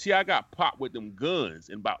when T.I. got popped with them guns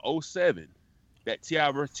in about 2007, that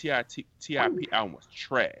T.I. versus T.I.P. album was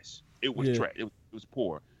trash. It was trash. It was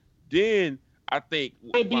poor. Then I think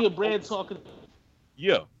maybe a brand talking.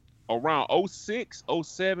 Yeah, around 2006,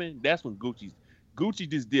 2007, that's when Gucci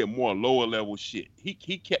just did more lower level shit. He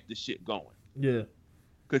kept the shit going. Yeah.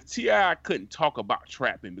 Cause T.I. couldn't talk about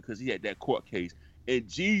trapping because he had that court case, and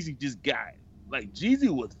Jeezy just got Jeezy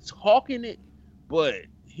was talking it, but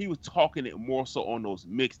he was talking it more so on those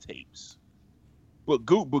mixtapes. But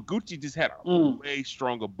Gucci just had a way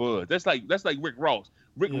stronger buzz. That's like Rick Ross.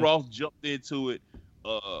 Rick Ross jumped into it,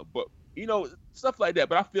 but you know, stuff like that.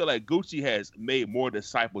 But I feel like Gucci has made more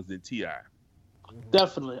disciples than T.I.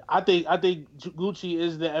 Definitely. I think Gucci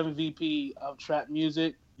is the MVP of trap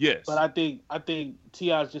music. Yes. But I think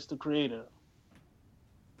T.I. is just the creator.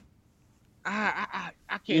 I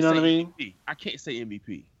can't you know say what I mean? MVP. I can't say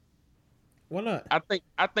MVP. Why not? I think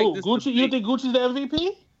Gucci. You think Gucci's the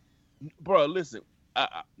MVP? Bro, listen.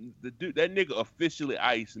 The dude, that nigga officially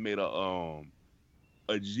Ice made a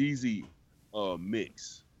Jeezy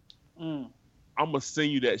mix. I'm gonna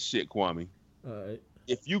send you that shit, Kwame. All right.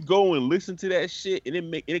 If you go and listen to that shit, and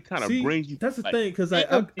it kind of brings you. That's the thing, because I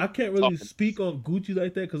can't really speak on Gucci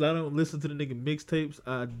like that because I don't listen to the nigga mixtapes.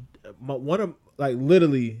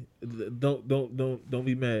 Literally, don't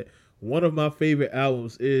be mad. One of my favorite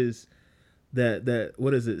albums is that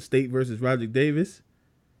what is it? State versus Roger Davis.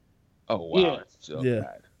 Oh wow!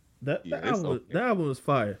 Yeah. That album was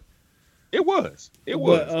fire. It was.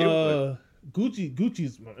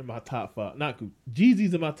 Gucci's in my top 5. Not Gucci.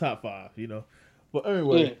 Jeezy's in my top 5. You know. But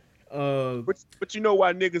anyway, but you know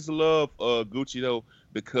why niggas love Gucci though?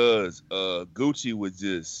 Because Gucci was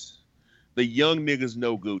just the young niggas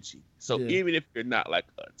know Gucci. So even if you're not like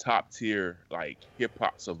a top tier like hip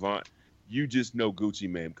hop savant, you just know Gucci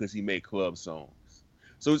Mane because he made club songs.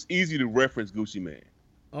 So it's easy to reference Gucci Mane.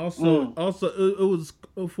 Also, it was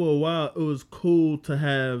for a while. It was cool to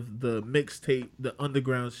have the mixtape, the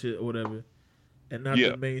underground shit or whatever, and not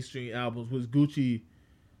the mainstream albums. Was Gucci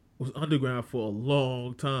was underground for a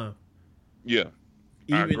long time. Yeah,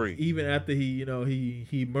 I agree. Even after he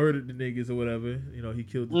murdered the niggas or whatever, he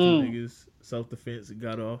killed the two niggas, self-defense, and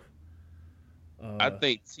got off. I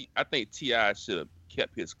think T.I. should have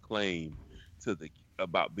kept his claim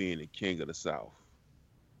about being the king of the South.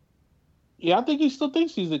 Yeah, I think he still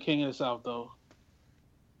thinks he's the king of the South, though.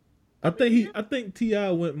 I think T.I.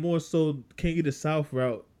 went more so king of the South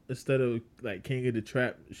route instead of like king of the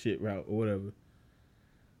trap shit route or whatever.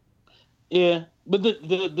 Yeah, but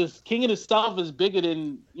the king of the South is bigger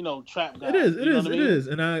than trap guys. It is,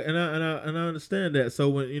 and I understand that. So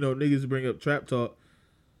when niggas bring up trap talk,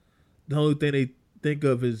 the only thing they think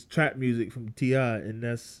of is trap music from T.I., and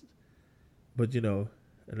that's, but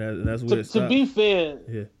and that's where it stops. To be fair,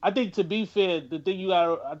 yeah. I think the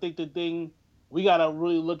thing we gotta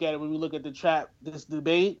really look at it when we look at this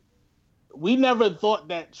debate. We never thought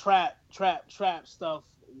that trap stuff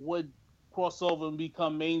would cross over and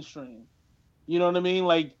become mainstream. You know what I mean?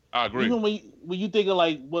 Like, I agree. Even when you think of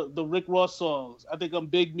like what the Rick Ross songs, I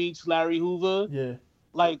think Big Meech, Larry Hoover. Yeah.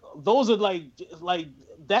 Like those are like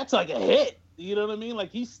that's like a hit. You know what I mean?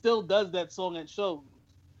 Like he still does that song at shows.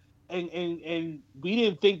 And we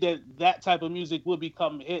didn't think that type of music would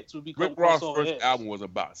become hits. Rick Ross' first album was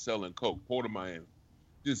about selling coke. Port of Miami,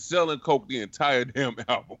 just selling coke the entire damn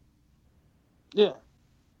album. Yeah,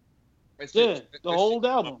 the whole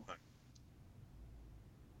album.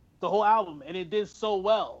 The whole album, and it did so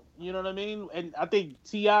well. You know what I mean? And I think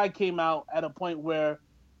T.I. came out at a point where,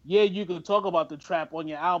 yeah, you can talk about the trap on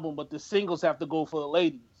your album, but the singles have to go for the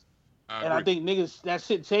ladies. I think niggas, that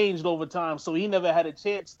shit changed over time. So he never had a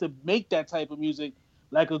chance to make that type of music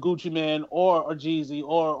like a Gucci Mane or a Jeezy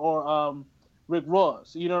or Rick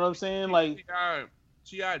Ross. You know what I'm saying? Like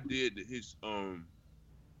T.I. did his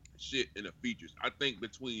shit in the features. I think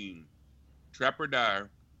between Trap or Die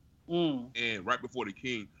and right before the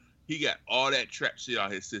King, he got all that trap shit out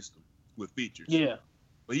of his system with features. Yeah.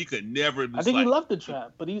 But he could never. I think he loved the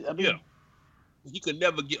trap, but he could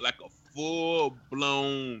never get like a full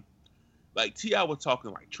blown. Like T.I. was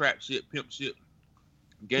talking like trap shit, pimp shit,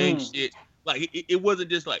 gang shit. Like it wasn't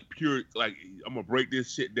just like pure. Like I'm gonna break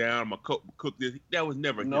this shit down. I'm gonna cook this. That was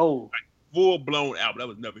never him. Like full blown album. That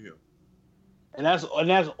was never him. And that's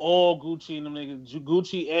all Gucci and them niggas.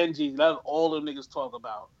 Gucci and Jeezy. That's all them niggas talk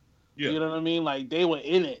about. Yeah. You know what I mean? Like they were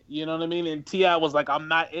in it. You know what I mean? And T.I. was like, I'm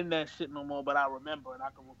not in that shit no more, but I remember and I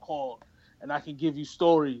can recall and I can give you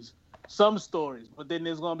stories, some stories, but then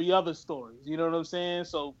there's gonna be other stories. You know what I'm saying?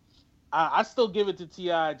 So I still give it to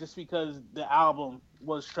T.I. just because the album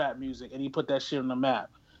was trap music and he put that shit on the map.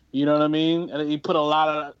 You know what I mean? And he put a lot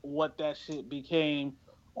of what that shit became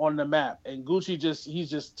on the map. And Gucci he's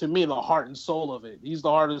just to me the heart and soul of it. He's the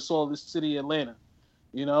heart and soul of the city of Atlanta.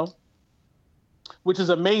 You know? Which is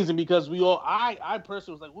amazing because I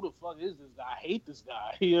personally was like, who the fuck is this guy? I hate this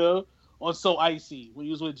guy, you know? On So Icy. When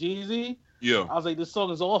he was with Jeezy, yeah, I was like, this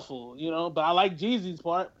song is awful, you know? But I like Jeezy's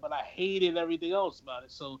part, but I hated everything else about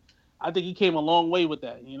it. So I think he came a long way with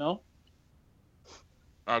that, you know?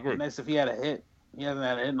 I agree. Nice if he had a hit. He hasn't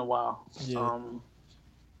had a hit in a while. Yeah. I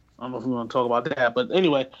don't know if we want to talk about that, but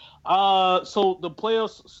anyway. So the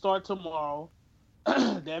playoffs start tomorrow.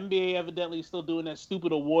 The NBA evidently is still doing that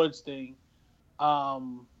stupid awards thing.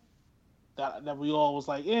 That we all was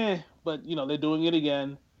like, but they're doing it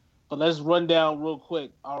again. But let's run down real quick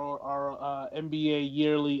our NBA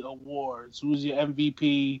yearly awards. Who's your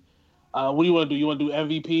MVP? What do you want to do? You want to do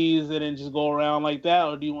MVPs and then just go around like that,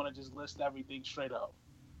 or do you want to just list everything straight up?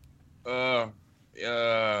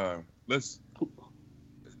 Let's.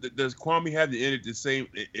 Does Kwame have the same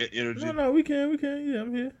energy? No, we can. Yeah,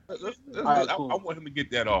 I'm here. Right, cool. I want him to get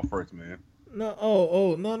that off first, man.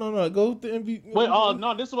 No, no. Go with the MVP. Wait,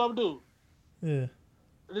 no, this is what I'll do. Yeah.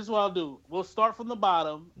 This is what I'll do. We'll start from the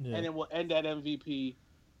bottom, and then we'll end at MVP,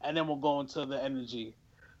 and then we'll go into the energy.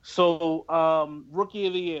 So, Rookie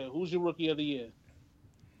of the Year. Who's your Rookie of the Year?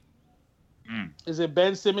 Is it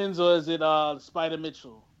Ben Simmons or is it Spider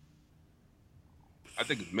Mitchell? I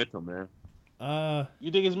think it's Mitchell, man.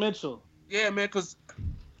 You think it's Mitchell? Yeah, man, because,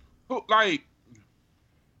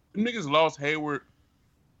 niggas lost Hayward.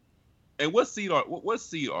 And what seed are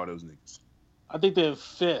those niggas? I think they're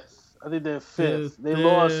fifth. They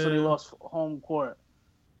lost home court.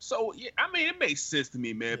 So, yeah, I mean, it makes sense to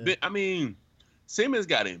me, man. Yeah. But, Simmons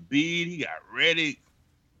got Embiid. He got Redick.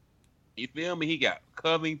 You feel me? He got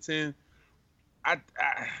Covington.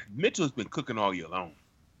 Mitchell's been cooking all year long.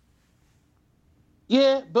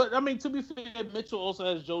 Yeah, but I mean, to be fair, Mitchell also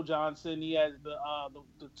has Joe Johnson. He has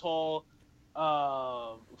the tall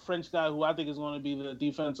French guy who I think is going to be the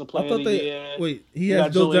defensive player of the year. Wait, he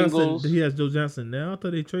has Joe Johnson. Ingles. He has Joe Johnson now. I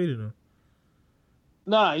thought they traded him.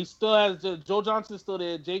 Nah, he still has Joe Johnson still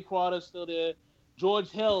there. Jay Crowder still there. George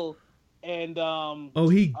Hill and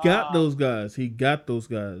he got those guys. He got those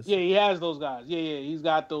guys. Yeah, he has those guys. Yeah, he's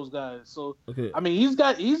got those guys. So okay. I mean, he's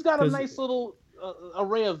got a nice little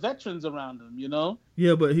array of veterans around him. You know.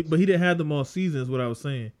 Yeah, but he didn't have them all season. Is what I was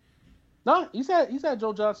saying. No, he's had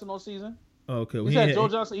Joe Johnson all season. Oh, okay. Well, he had Joe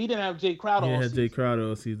Johnson. He didn't have Jay Crowder. He had Jay Crowder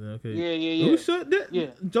all season. Okay. Yeah. Who shut that? Yeah.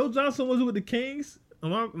 Joe Johnson was with the Kings.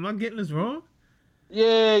 Am I getting this wrong?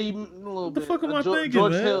 Yeah, a little what the bit. fuck am I thinking,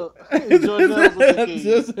 George man? Hill. George Hill was with the Kings.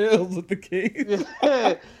 George Hill was with the Kings.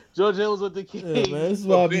 Yeah. George Hill was with the Kings. Yeah, man, this is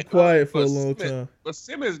why I'll be quiet for a long time. But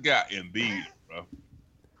Simmons got Embiid, bro.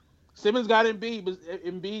 Simmons got Embiid, but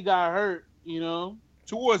Embiid got hurt, you know?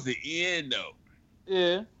 Towards the end, though.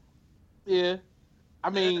 Yeah. I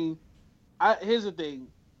mean, here's the thing.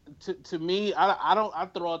 To me, I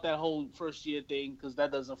throw out that whole first year thing because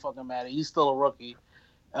that doesn't fucking matter. He's still a rookie.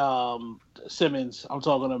 Simmons, I'm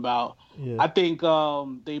talking about. Yeah. I think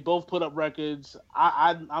they both put up records.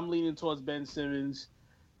 I'm leaning towards Ben Simmons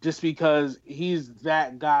just because he's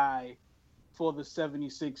that guy for the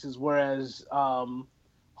 76ers, whereas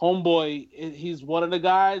Homeboy, he's one of the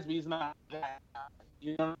guys, but he's not that guy.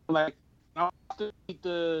 You know, like I watched beat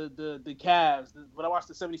the Cavs. When I watched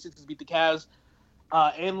the 76ers beat the Cavs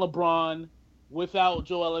and LeBron without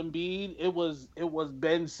Joel Embiid, it was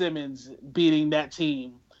Ben Simmons beating that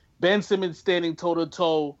team. Ben Simmons standing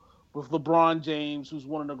toe-to-toe with LeBron James, who's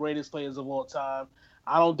one of the greatest players of all time.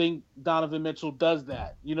 I don't think Donovan Mitchell does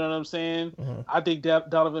that. You know what I'm saying? Uh-huh. I think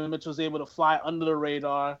Donovan Mitchell's able to fly under the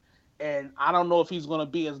radar, and I don't know if he's going to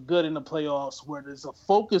be as good in the playoffs where there's a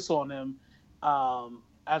focus on him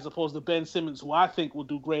as opposed to Ben Simmons, who I think will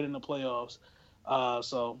do great in the playoffs.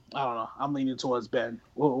 So, I don't know. I'm leaning towards Ben.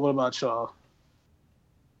 What about y'all?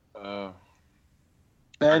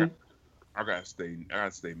 Ben? I gotta stay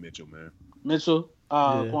Mitchell, man. Mitchell,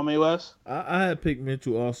 Kwame West. I had picked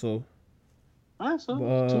Mitchell also. All right, so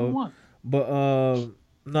 2-1. But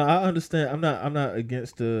no, I understand. I'm not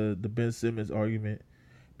against the Ben Simmons argument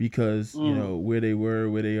because you know where they were,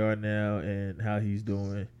 where they are now, and how he's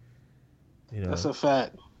doing. You know, that's a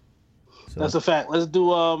fact. So. That's a fact. Let's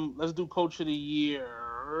do Coach of the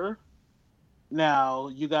Year. Now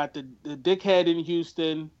you got the dickhead in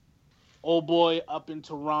Houston. Old boy up in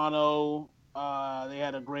Toronto. They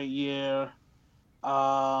had a great year.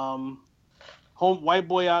 White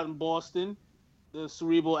boy out in Boston. The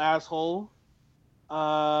cerebral asshole.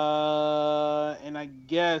 And I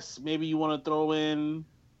guess maybe you want to throw in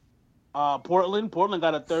Portland. Portland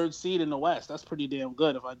got a 3rd seed in the West. That's pretty damn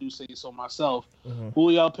good if I do say so myself. Mm-hmm. Who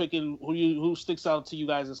are y'all picking? Who sticks out to you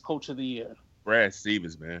guys as Coach of the Year? Brad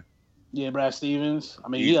Stevens, man. Yeah, Brad Stevens. I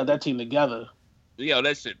mean, he got that team together. Yeah,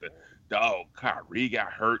 that shit. Dog, Kyrie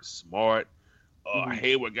got hurt, Smart.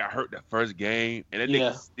 Hayward got hurt the first game, and that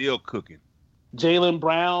nigga's still cooking. Jaylen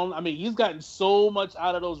Brown. I mean, he's gotten so much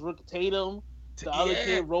out of those Rick Tatum. The other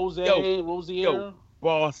kid, Rozier. Yo,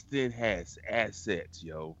 Boston has assets,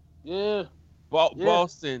 yo. Yeah.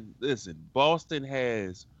 Boston, listen, Boston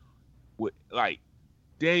has,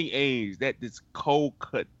 Danny Ainge, this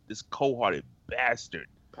cold-hearted bastard.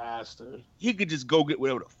 He could just go get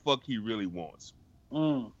whatever the fuck he really wants.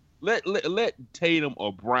 Let Tatum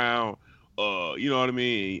or Brown, you know what I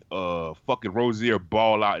mean, fucking Rozier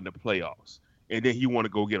ball out in the playoffs, and then he want to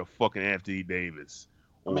go get a fucking Anthony Davis.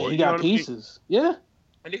 Or, I mean, he got pieces. Yeah.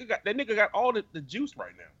 And that nigga got all the juice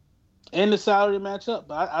right now. And the salary match up.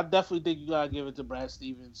 But I definitely think you got to give it to Brad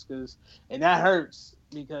Stevens. And that hurts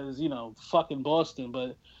because, you know, fucking Boston.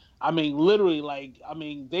 But, I mean, literally,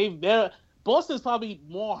 Boston's probably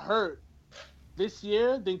more hurt this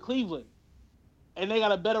year than Cleveland. And they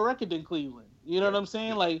got a better record than Cleveland. You know what I'm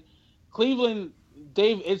saying? Like, Cleveland,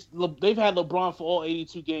 they've had LeBron for all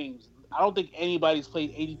 82 games. I don't think anybody's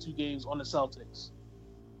played 82 games on the Celtics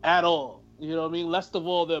at all. You know what I mean? Least of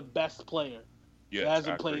all, their best player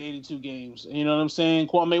hasn't played 82 games. You know what I'm saying?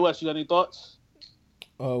 Kwame West, you got any thoughts?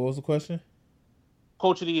 What was the question?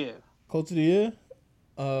 Coach of the Year. Coach of the Year?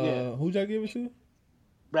 Who'd y'all give it to?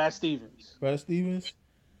 Brad Stevens. Brad Stevens?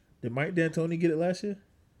 Did Mike D'Antoni get it last year?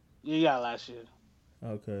 Yeah, he got it last year.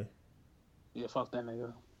 Okay. Yeah, fuck that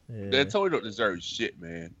nigga. Yeah. D'Antoni don't deserve shit,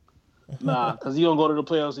 man. Nah, because he's going to go to the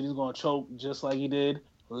playoffs and he's going to choke just like he did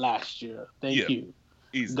last year. Thank you.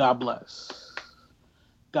 Easy. God bless.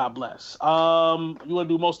 God bless. You want to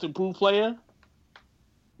do most improved player?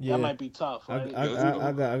 Yeah. That might be tough, right?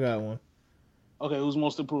 I got one. Okay, who's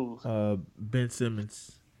most improved? Ben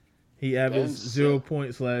Simmons. He averaged 0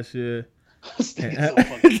 points last year. This nigga's a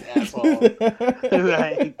fucking asshole.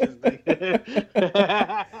 I hate this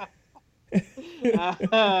nigga.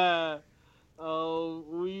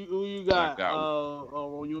 Who you got?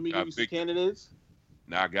 You want me to give you some candidates?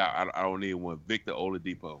 Nah, I don't need one. Victor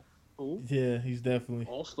Oladipo. Who? Yeah, he's definitely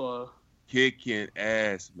All-Star. Kicking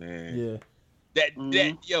ass, man. Yeah. That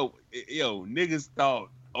yo, niggas thought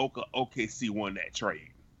OKC won that trade.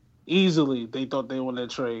 Easily, they thought they won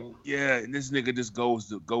that trade. Yeah, and this nigga just goes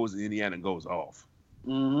to Indiana and goes off.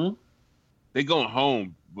 Mm-hmm. They going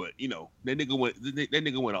home, but that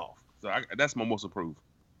nigga went off. So that's my most approved.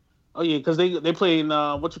 Oh yeah, because they played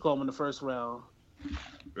what you call them in the first round.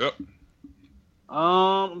 Yep.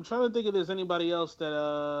 I'm trying to think if there's anybody else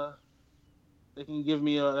that they can give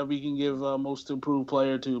me that we can give most improved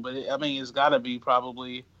player to, but it's got to be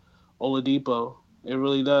probably Oladipo. It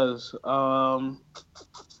really does. Hold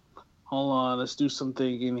on, let's do some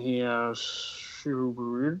thinking here.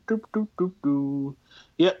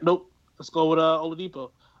 Yep, nope. Let's go with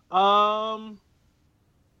Oladipo. 1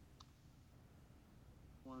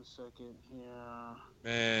 second here.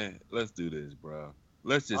 Man, let's do this, bro.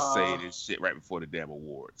 Let's just say this shit right before the damn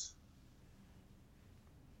awards.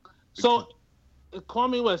 So,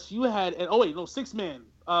 Kwame West, you had 6 man.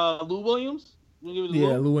 Lou Williams. You give it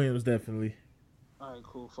to Lou Williams definitely. All right,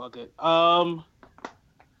 cool. Fuck it.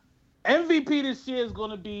 MVP this year is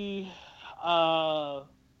gonna be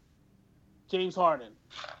James Harden.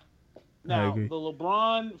 Now, the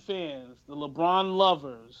LeBron fans, the LeBron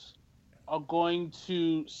lovers, are going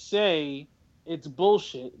to say it's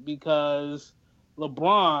bullshit because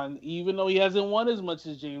LeBron, even though he hasn't won as much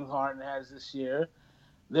as James Harden has this year,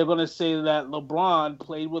 they're going to say that LeBron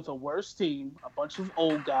played with a worse team, a bunch of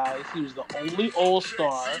old guys. He was the only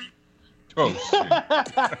All-Star. Oh, shit.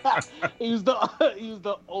 he was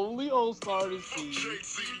the only All-Star of this team.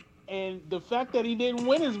 And the fact that he didn't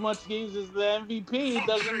win as much games as the MVP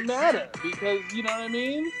doesn't matter because, you know what I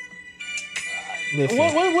mean? Listen,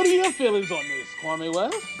 what are your feelings on this, Kwame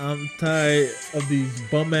West? I'm tired of these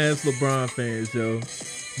bum-ass LeBron fans, yo.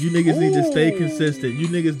 You niggas need to stay consistent. You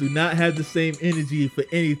niggas do not have the same energy for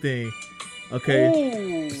anything,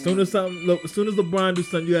 okay? As soon as LeBron do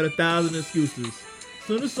something, you got 1,000 excuses. As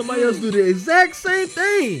soon as somebody else do the exact same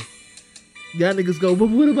thing, y'all niggas go, but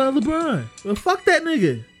what about LeBron? Well, fuck that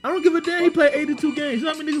nigga. I don't give a damn. He played 82 games. You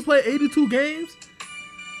know how many niggas play 82 games?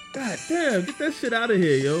 God damn, get that shit out of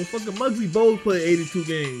here, yo. Fucking Muggsy Bogues played 82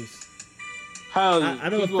 games. I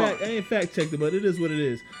know I ain't fact checked it, but it is what it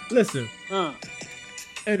is. Listen, in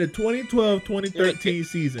the 2012-2013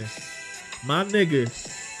 season, my nigga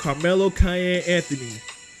Carmelo Cayenne Anthony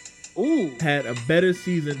had a better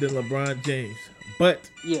season than LeBron James. But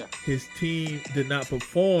his team did not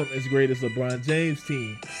perform as great as LeBron James'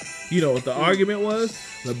 team. You know what the argument was?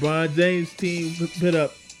 LeBron James' team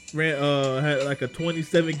had like a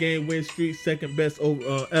 27-game win streak, second best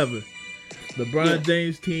ever. LeBron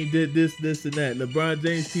James' team did this, and that. LeBron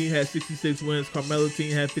James' team had 66 wins. Carmelo's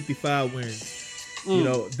team had 55 wins. You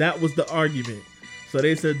know, that was the argument. So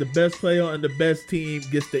they said the best player on the best team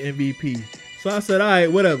gets the MVP. So I said, all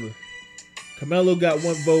right, whatever. Carmelo got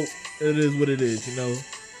one vote. It is what it is, you know.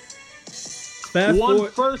 One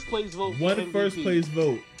first place vote.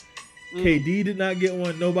 KD did not get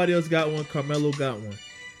one. Nobody else got one. Carmelo got one.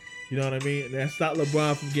 You know what I mean? And that stopped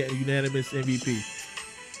LeBron from getting unanimous MVP.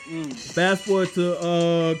 Fast forward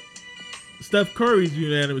to Steph Curry's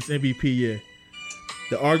unanimous MVP year.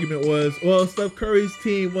 The argument was, well, Steph Curry's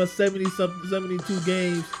team won 72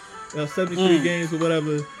 games, 73 games or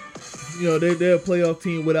whatever. You know, they're a playoff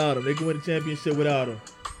team without him. They can win a championship without him.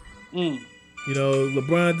 You know,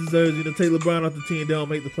 LeBron deserves, take LeBron off the team, they don't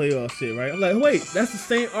make the playoff shit, right? I'm like, wait, that's the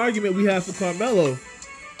same argument we have for Carmelo.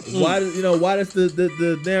 Why does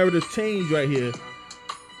the narrative change right here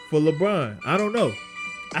for LeBron? I don't know.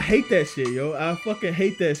 I hate that shit, yo. I fucking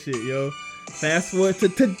hate that shit, yo. Fast forward to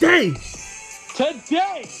today.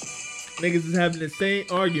 Niggas is having the same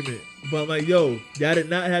argument. But I'm like, yo, y'all did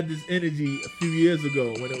not have this energy a few years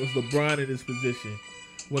ago when it was LeBron in this position.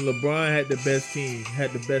 When LeBron had the best team,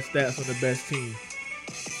 had the best stats on the best team.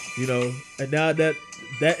 You know? And now that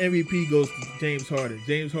MVP goes to James Harden.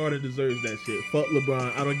 James Harden deserves that shit. Fuck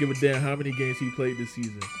LeBron. I don't give a damn how many games he played this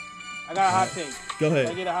season. I got a hot take. Go ahead.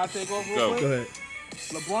 Can I get a hot take off real quick? Go ahead.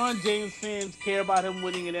 LeBron James fans care about him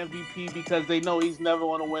winning an MVP because they know he's never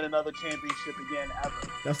going to win another championship again ever.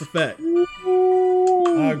 That's a fact.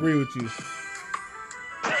 I agree with you.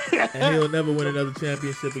 And he'll never win another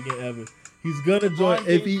championship again ever. He's gonna join.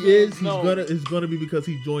 If he is, it's gonna be because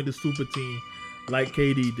he joined the super team, like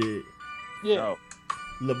KD did. Yeah.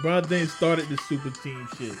 LeBron James started the super team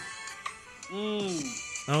shit.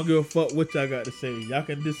 I don't give a fuck what y'all got to say. Y'all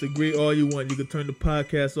can disagree all you want. You can turn the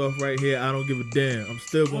podcast off right here. I don't give a damn. I'm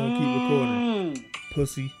still gonna keep recording.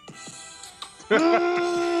 Pussy.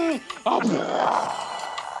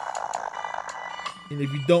 And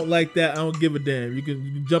if you don't like that, I don't give a damn. You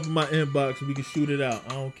can jump in my inbox and we can shoot it out.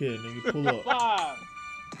 I don't care, nigga. Pull up.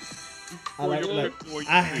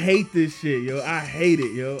 I hate this shit, yo. I hate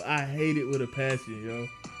it, yo. I hate it with a passion, yo.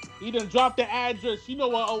 He done dropped the address. You know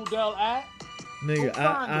where Odell at? Nigga,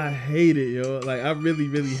 I hate it, yo. Like, I really,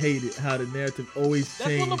 really hate it how the narrative always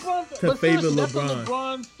changes to favor LeBron. That's a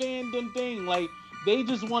LeBron fandom thing. Like, they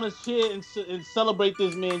just want to shit and celebrate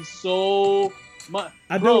this man so much.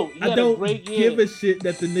 I don't give a shit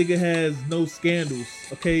that the nigga has no scandals,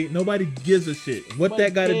 okay? Nobody gives a shit. What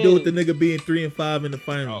that got to do with the nigga being 3-5 in the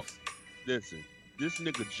finals? Oh, listen, this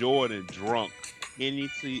nigga Jordan drunk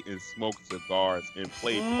Hennessy and smoked cigars and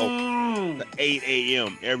played poker to 8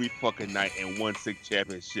 a.m. every fucking night and won 6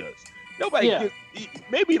 championships.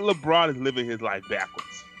 Maybe LeBron is living his life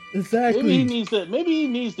backwards. Exactly. Maybe he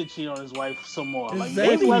needs to cheat on his wife some more. Exactly. Like,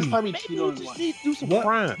 maybe last time he cheated on his wife. Do some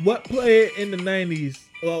crime. What player in the 90s,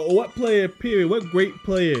 or what player, period, what great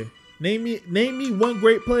player, name me one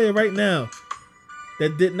great player right now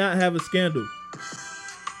that did not have a scandal?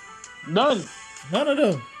 None of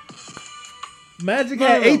them. Magic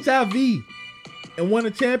had HIV and won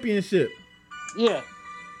a championship. Yeah.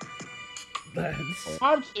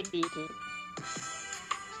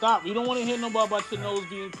 Stop. We don't want to hear nobody about your nose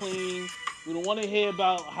being clean. We don't want to hear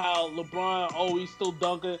about how LeBron, he's still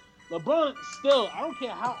dunking. LeBron still, I don't care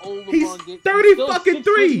how old LeBron gets. 30 fucking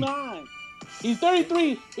 3. He's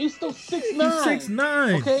 33. He's still 6'9". He's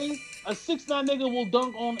 6'9". Okay? A 6'9" nigga will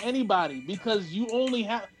dunk on anybody because you only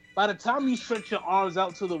have, by the time you stretch your arms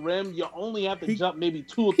out to the rim, you only have to jump maybe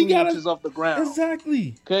 2 or 3 inches off the ground.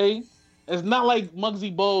 Exactly. Okay? It's not like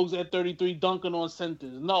Muggsy Bogues at 33 dunking on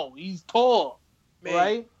centers. No, he's tall. Man,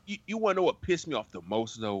 right? You want to know what pissed me off the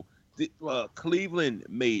most, though? Cleveland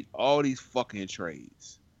made all these fucking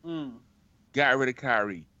trades. Got rid of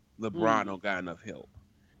Kyrie. LeBron don't got enough help.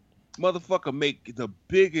 Motherfucker make the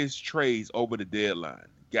biggest trades over the deadline.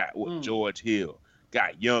 Got George Hill.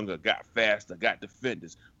 Got younger, got faster, got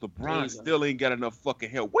defenders. LeBron still ain't got enough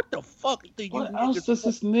fucking help. What the fuck do you What else does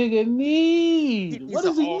this nigga need? What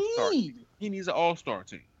does he need? He needs an all-star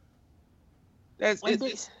team.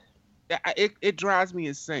 It drives me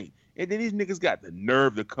insane. And then these niggas got the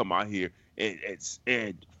nerve to come out here and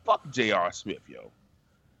fuck J.R. Smith, yo.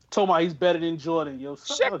 Talking about he's better than Jordan, yo.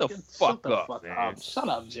 Shut the fuck up, man. Shut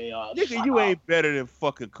up, J.R. Nigga, you ain't better than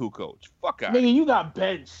fucking Kukoc. Fuck out. Nigga, you got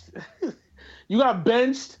benched. You got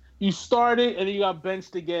benched, you started, and then you got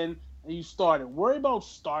benched again, and you started. Worry about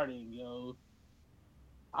starting, yo.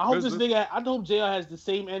 I hope JR has the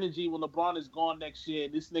same energy when LeBron is gone next year.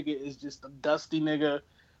 This nigga is just a dusty nigga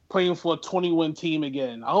playing for a 20-win team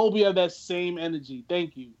again. I hope you have that same energy.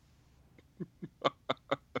 Thank you.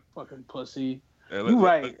 Fucking pussy. You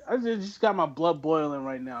right. I just got my blood boiling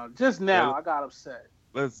right now. Just now, I got upset.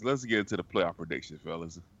 Let's get into the playoff predictions,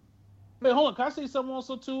 fellas. Wait, hold on. Can I say something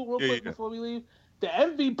also too, real quick before we leave? The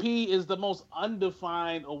MVP is the most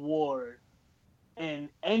undefined award in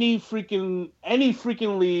any freaking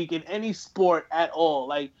league, in any sport at all.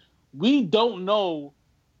 Like, we don't know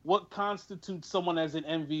what constitutes someone as an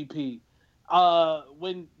MVP.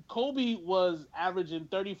 When Kobe was averaging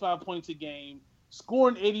 35 points a game,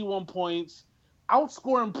 scoring 81 points,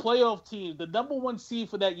 outscoring playoff teams, the number 1 seed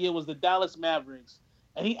for that year was the Dallas Mavericks,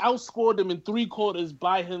 and he outscored them in 3 quarters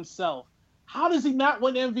by himself. How does he not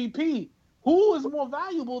win MVP? Who is more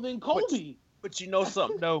valuable than Kobe? But you know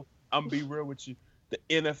something, though? I'm going to be real with you. The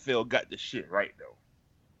NFL got the shit right, though.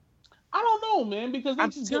 I don't know, man, because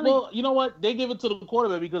you know what? They give it to the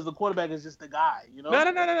quarterback because the quarterback is just the guy, you know?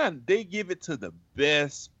 No. They give it to the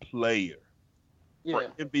best player for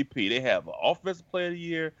MVP. They have an offensive player of the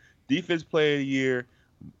year, defensive player of the year,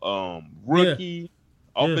 rookie,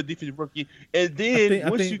 offensive defensive rookie, and then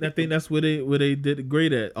I think that's where they did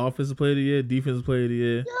great at offensive player of the year, defensive player of the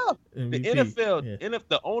year. Yeah, MVP. The NFL.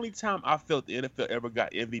 The only time I felt the NFL ever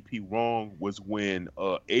got MVP wrong was when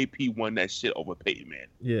AP won that shit over Peyton Manning.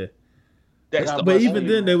 Yeah. But even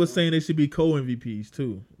then, they were saying they should be co-MVPs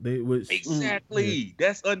too. Exactly.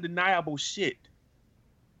 That's undeniable shit.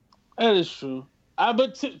 That is true.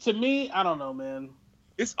 But to me, I don't know, man.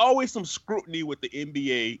 It's always some scrutiny with the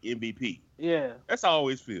NBA MVP. Yeah. That's how I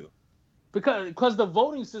always feel. Because the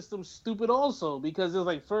voting system's stupid also. Because it's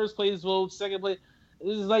like first place vote, second place.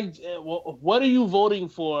 It's like, what are you voting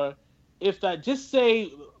for? If that, just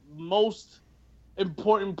say most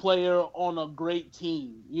important player on a great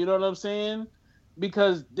team. You know what I'm saying?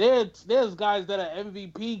 because there's guys that are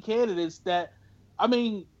MVP candidates that, I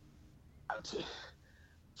mean,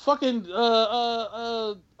 fucking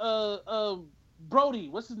Brody,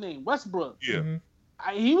 what's his name? Westbrook. Yeah.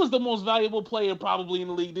 Mm-hmm. He was the most valuable player probably in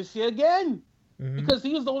the league this year again. Mm-hmm. Because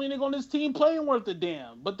he was the only nigga on this team playing worth a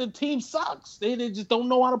damn. But the team sucks. They just don't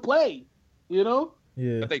know how to play. You know?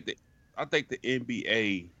 Yeah. I think the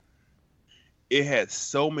NBA, it has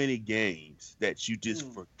so many games that you just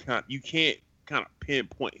you can't kind of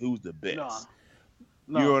pinpoint who's the best.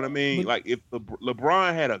 No. You know what I mean? Like if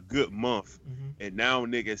LeBron had a good month, and now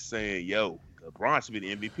niggas saying, "Yo, LeBron should be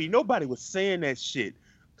the MVP." Nobody was saying that shit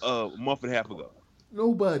a month and a half ago.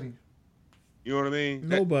 Nobody. You know what I mean?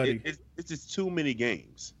 Nobody. It's just too many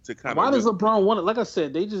games to kind of. Why does LeBron want it? Like I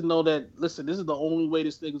said, they just know that. Listen, this is the only way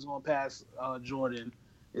this nigga's gonna pass Jordan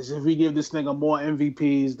is if we give this nigga more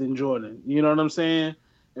MVPs than Jordan. You know what I'm saying?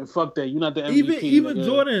 And fuck that, you're not the MVP. Even nigga.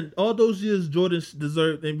 Jordan, all those years, Jordan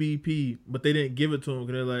deserved MVP, but they didn't give it to him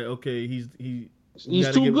because they're like, okay, he's too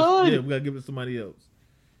good. Yeah, we gotta give it to somebody else.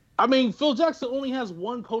 I mean, Phil Jackson only has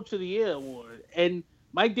one Coach of the Year award, and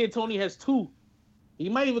Mike D'Antoni has 2. He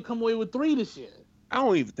might even come away with 3 this year. I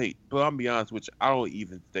don't even think, but I'll be honest with you, I don't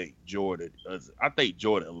even think Jordan does. I think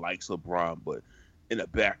Jordan likes LeBron, but in the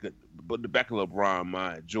back of LeBron's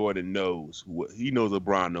mind, Jordan knows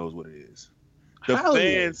LeBron knows what it is. The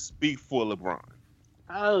fans speak for LeBron.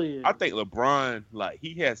 Hell yeah. I think LeBron, like,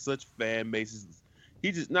 he has such fan bases.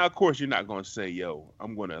 He just, now, of course, you're not going to say, yo,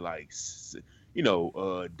 I'm going to, like,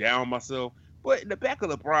 down myself. But in the back of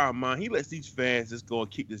LeBron's mind, he lets these fans just go and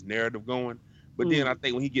keep this narrative going. But then I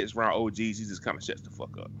think when he gets around OGs, he just kind of shuts the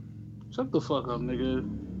fuck up. Shut the fuck up, nigga.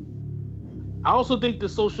 I also think the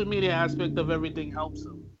social media aspect of everything helps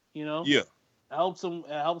him, you know? Yeah. It helps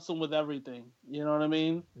him with everything. You know what I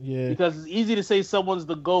mean? Yeah. Because it's easy to say someone's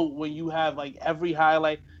the GOAT when you have like every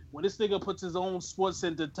highlight. When this nigga puts his own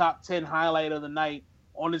SportsCenter top 10 highlight of the night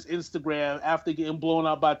on his Instagram after getting blown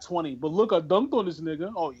out by 20. But look, I dunked on this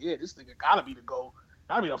nigga. Oh yeah, this nigga gotta be the GOAT.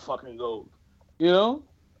 Gotta be the fucking GOAT. You know?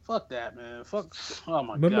 Fuck that, man. Fuck. Oh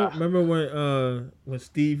my god. Remember when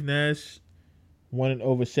Steve Nash won it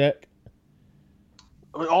over Shaq?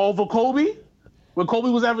 Over Kobe? When Kobe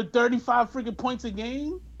was averaging 35 freaking points a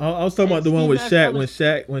game? I was talking about the one with Shaq when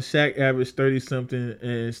Shaq averaged 30 something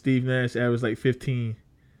and Steve Nash averaged like 15.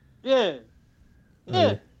 Yeah.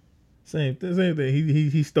 Same thing.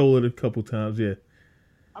 He stole it a couple times, yeah.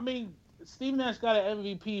 I mean, Steve Nash got an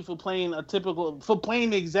MVP for playing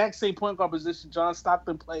the exact same point guard position John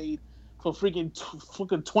Stockton played for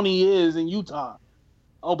freaking 20 years in Utah.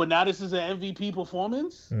 Oh, but now this is an MVP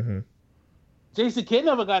performance? Mm-hmm. Jason Kidd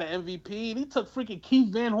never got an MVP, and he took freaking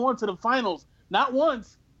Keith Van Horn to the finals. Not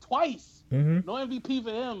once, twice. Mm-hmm. No MVP for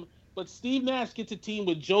him. But Steve Nash gets a team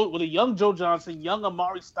with a young Joe Johnson, young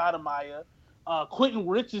Amari Stoudemire, Quentin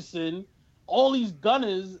Richardson, all these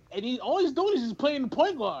gunners, and all he's doing is just playing the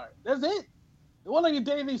point guard. That's it. It wasn't like he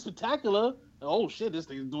did anything spectacular. Oh shit, this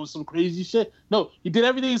thing's doing some crazy shit. No, he did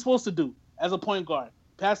everything he's supposed to do as a point guard.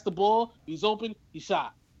 Passed the ball, he's open, he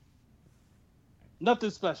shot.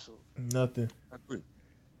 Nothing special. Nothing.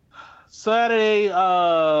 Saturday,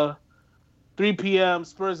 3 p.m.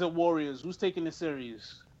 Spurs at Warriors. Who's taking the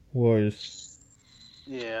series? Warriors.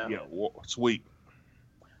 Yeah. Yeah, sweep.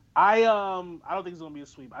 I don't think it's gonna be a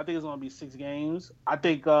sweep. I think it's gonna be 6 games. I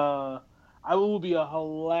think it would be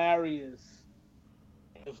hilarious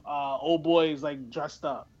if old boy is like dressed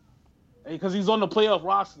up because he's on the playoff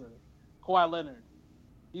roster. Kawhi Leonard.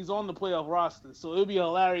 He's on the playoff roster, so it would be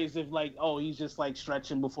hilarious if he's just like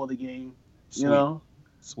stretching before the game. Sweet. You know.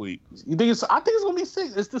 Sweet. You think I think it's gonna be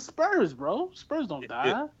 6. It's the Spurs, bro. Spurs don't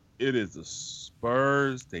die. It is the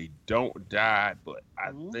Spurs. They don't die, but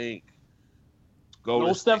I think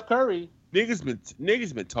no Steph Curry. Niggas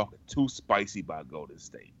been talking too spicy about Golden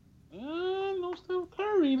State. No Steph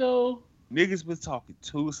Curry though. Niggas been talking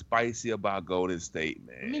too spicy about Golden State,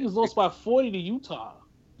 man. Niggas lost by 40 to Utah.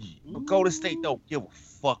 But Golden State don't give a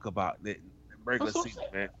fuck about that regular season,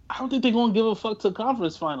 man. I don't think they're gonna give a fuck to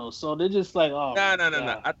conference finals, so they're just like, oh.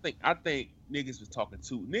 No. I think niggas was talking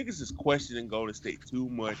too. Niggas is questioning Golden State too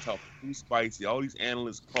much, talking too spicy. All these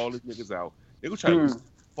analysts call these niggas out. They gonna try to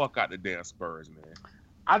fuck out the damn Spurs, man.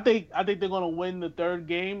 I think they're gonna win the 3rd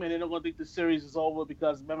game, and then they're gonna think the series is over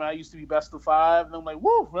because remember I used to be best of 5, and I'm like,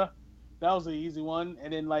 woo, bro, that was an easy one.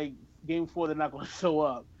 And then like game 4, they're not gonna show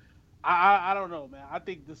up. I don't know, man. I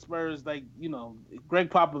think the Spurs, Greg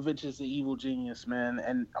Popovich is an evil genius, man,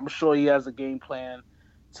 and I'm sure he has a game plan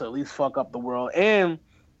to at least fuck up the world. And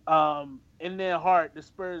in their heart, the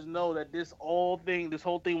Spurs know that this whole thing with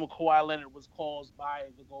Kawhi Leonard was caused by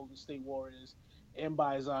the Golden State Warriors and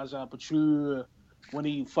by Zaza Pachulia. when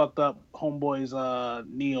he fucked up homeboy's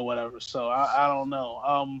knee or whatever. So I don't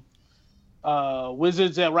know.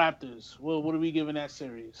 Wizards at Raptors. What are we giving that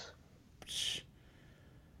series?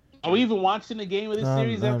 Are we even watching the game of the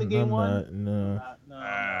series after game one? No.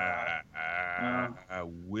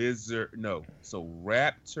 Wizard. No. So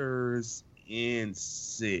Raptors in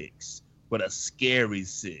 6, but a scary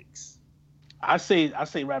 6. I say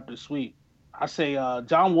Raptors sweep. I say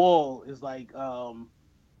John Wall is like the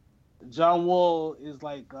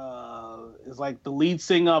lead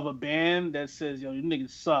singer of a band that says, "Yo, you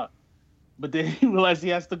niggas suck," but then he realized he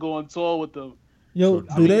has to go on tour with them. Yo,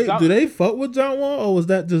 do they fuck with John Wall, or was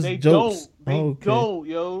that just jokes? Don't,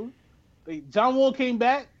 yo. John Wall came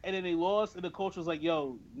back and then they lost, and the coach was like,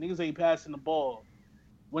 "Yo, niggas ain't passing the ball."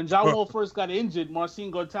 When John Wall first got injured,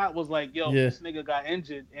 Marcin Gortat was like, "Yo, this nigga got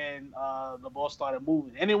injured," and the ball started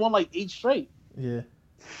moving, and they won like 8 straight. Yeah,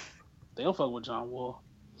 they don't fuck with John Wall.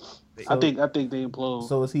 I think they implode.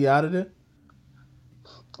 So is he out of there?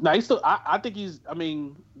 No, he's still. I think he's. I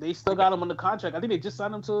mean, they still got him on the contract. I think they just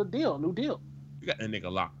signed him to a new deal. You got that nigga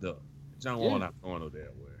locked up. John Wall not going no damn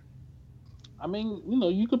way. I mean,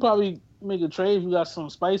 you could probably make a trade if you got something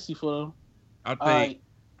spicy for him. I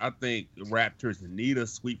think the Raptors need a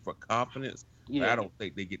sweep for confidence. Yeah. But I don't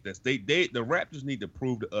think they get that. The Raptors need to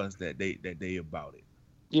prove to us that they about it.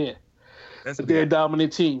 Yeah. They're a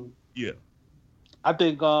dominant team. Yeah. I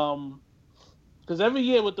think because every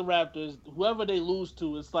year with the Raptors, whoever they lose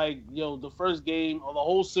to, it's like, yo, the first game or the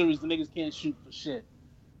whole series, the niggas can't shoot for shit.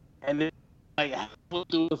 And then like, so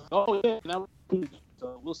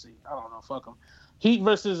we'll see. I don't know. Fuck them. Heat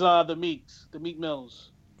versus the Meek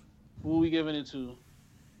Mills. Who are we giving it to?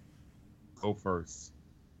 Go first.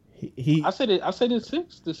 I said it.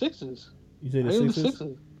 The Sixers. You said the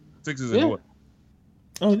Sixers? Sixers and what?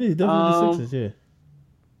 Oh, yeah, definitely the Sixers. Yeah.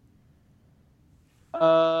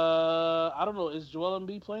 I don't know. Is Joel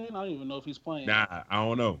Embiid playing? I don't even know if he's playing. Nah, I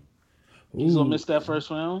don't know. He's gonna miss that first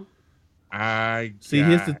round.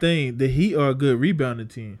 Here's the thing: the Heat are a good rebounding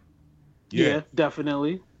team. Yeah,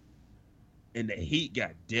 definitely. And the Heat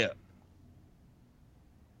got depth.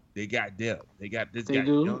 They got depth. They got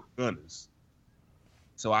young gunners.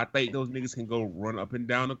 So I think those niggas can go run up and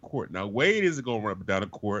down the court. Now Wade isn't gonna run up and down the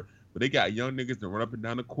court, but they got young niggas that run up and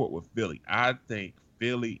down the court with Philly. I think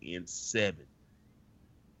Philly in 7.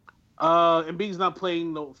 Embiid's not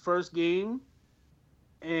playing the first game,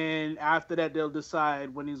 and after that they'll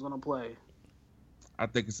decide when he's gonna play. I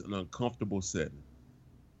think it's an uncomfortable 7.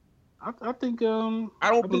 I think I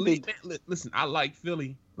don't believe that. Listen, I like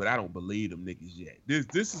Philly, but I don't believe them niggas yet.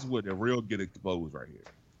 This is where the real get exposed right here.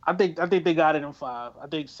 I think they got it in 5. I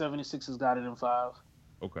think 76ers got it in 5.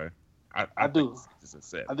 Okay. I do. It's a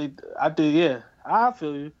 7. I think yeah. I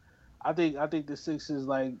feel you. I think the Sixers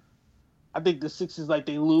like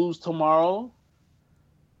they lose tomorrow,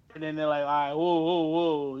 and then they're like, all right,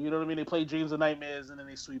 whoa, you know what I mean? They play Dreams and Nightmares, and then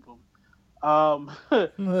they sweep them.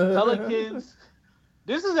 Pelicans.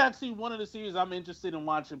 This is actually one of the series I'm interested in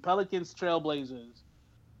watching. Pelicans Trailblazers.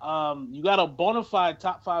 You got a bona fide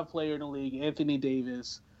top 5 player in the league, Anthony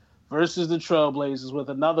Davis, versus the Trailblazers with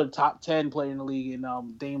another top 10 player in the league in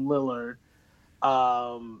Dame Lillard.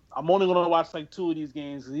 I'm only going to watch like 2 of these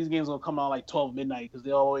games. These games will come out like 12 midnight because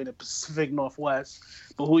they're all the way in the Pacific Northwest.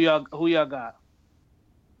 But who y'all got?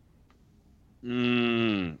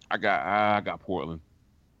 I got Portland.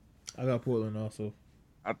 I got Portland also.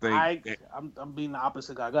 I think I'm being the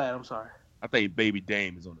opposite guy. Go ahead. I'm sorry. I think Baby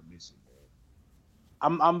Dame is on a mission.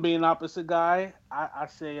 I'm being the opposite guy. I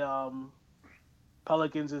say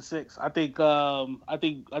Pelicans in 6. I think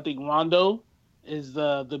Rondo is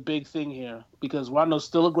the big thing here because Rondo's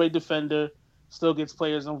still a great defender, still gets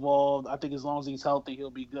players involved. I think as long as he's healthy,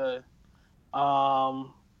 he'll be good.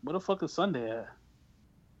 Where the fuck is Sunday at?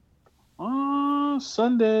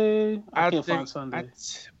 Sunday. I can't find Sunday.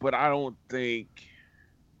 But I don't think.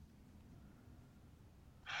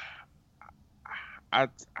 I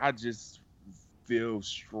just feel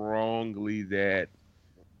strongly that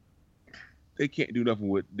they can't do nothing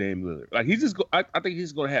with Dame Lillard. Like I think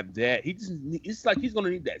he's gonna have that. It's like he's gonna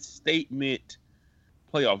need that statement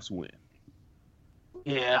playoffs win.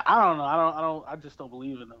 Yeah, I don't know. I just don't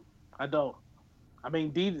believe in him. I don't. I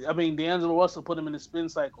mean, D'Angelo Russell put him in the spin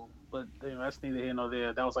cycle, but that's neither here nor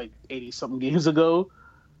there. That was like 80-something games ago.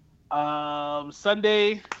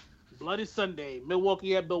 Sunday, Bloody Sunday,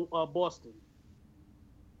 Milwaukee at Boston.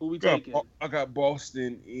 Who we taking? I got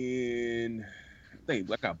Boston in. I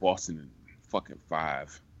got Boston in fucking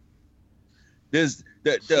 5. There's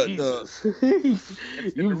the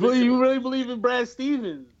You really believe in Brad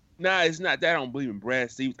Stevens? Nah, it's not that I don't believe in Brad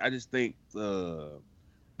Stevens. I just think the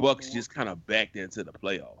Bucks just kind of backed into the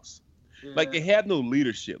playoffs. Like, they have no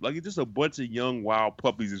leadership. Like, it's just a bunch of young, wild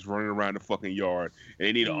puppies just running around the fucking yard, and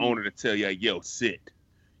they need an owner to tell you, yo, sit.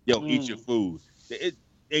 Yo, eat your food.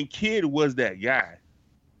 And Kid was that guy.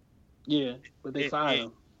 Yeah, but they fired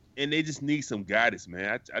him. And they just need some guidance,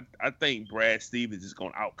 man. I think Brad Stevens is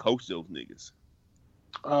going to outcoach those niggas.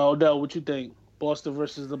 Oh, no, what you think? Boston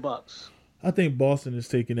versus the Bucks. I think Boston is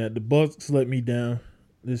taking that. The Bucks let me down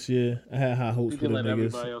this year. I had high hopes for them niggas.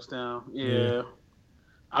 Everybody else down. Yeah.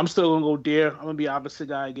 I'm still going to go Deer. I'm going to be opposite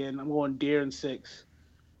guy again. I'm going Deer in 6.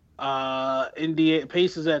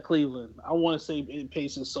 Pacers at Cleveland. I want to say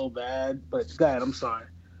Pacers so bad, but go ahead. I'm sorry.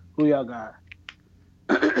 Who y'all got?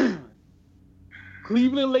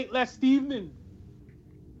 Cleveland late last evening.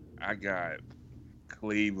 I got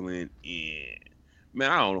Cleveland in. Man,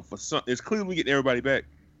 I don't know. For some, is Cleveland getting everybody back?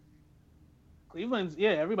 Cleveland's,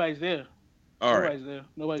 everybody's there. Everybody's there.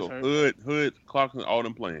 Nobody's hurt. Hood, Clarkson, all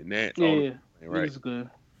them playing. Nance, all them playing, right? It's good.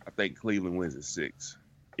 I think Cleveland wins at 6,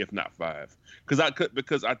 if not 5.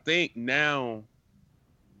 Because I think now,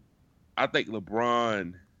 I think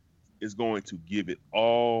LeBron is going to give it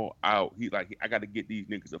all out. I got to get these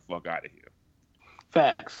niggas the fuck out of here.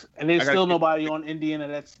 Facts. And there's still nobody on Indiana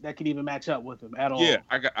that can even match up with him at all. Yeah,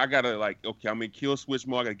 I gotta I'm in kill switch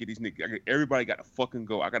mode. I gotta get these niggas. Everybody got to fucking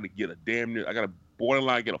go. I gotta get a damn near. I gotta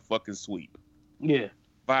borderline get a fucking sweep. Yeah.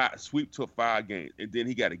 Sweep to a 5 game, and then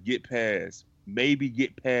he got to get past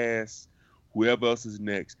whoever else is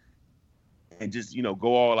next, and just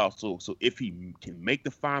go all out. So if he can make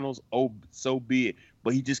the finals, so be it.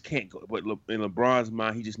 But he just can't go. But in LeBron's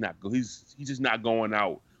mind, he's just not going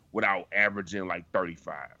out without averaging like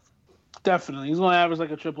 35. Definitely, he's gonna average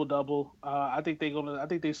like a triple double. I think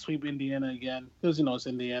they sweep Indiana again because it's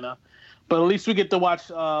Indiana. But at least we get to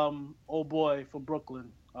watch old boy from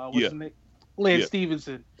Brooklyn. What's his name? Lance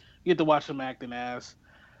Stevenson. You get to watch him acting ass.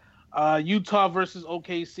 Utah versus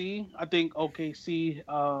OKC. I think OKC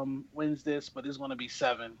wins this, but it's gonna be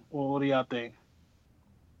 7. Well, what do y'all think?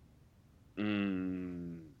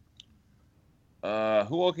 Who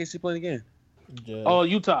OKC playing again? Jazz. Oh,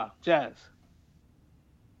 Utah Jazz.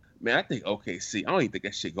 Man, I think OKC. I don't even think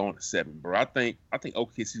that shit going to 7, bro. I think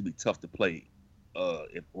OKC will be tough to play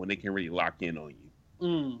when they can really lock in on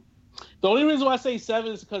you. The only reason why I say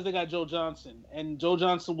 7 is because they got Joe Johnson, and Joe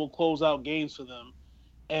Johnson will close out games for them,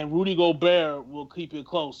 and Rudy Gobert will keep it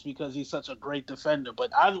close because he's such a great defender.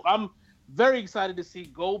 But I'm very excited to see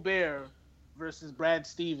Gobert versus Brad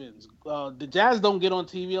Stevens. The Jazz don't get on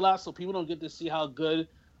TV a lot, so people don't get to see how good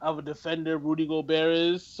of a defender Rudy Gobert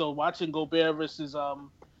is. So watching Gobert versus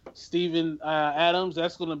Steven Adams,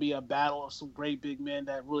 that's going to be a battle of some great big men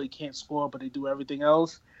that really can't score, but they do everything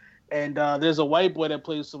else. And there's a white boy that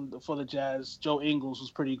plays for the Jazz, Joe Ingles, who's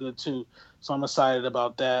pretty good too. So I'm excited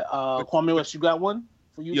about that. Kwame West, you got one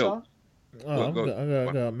for Utah? I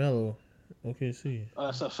got Melo. OKC.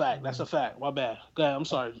 That's a fact. My bad. Go ahead. I'm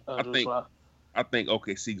sorry. I think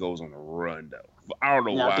OKC goes on a run though. I don't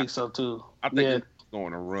know why. I think so too. I think they're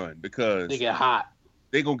going to run because they get hot.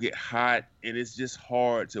 They're gonna get hot, and it's just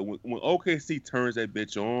hard to when OKC turns that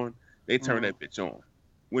bitch on, they turn that bitch on.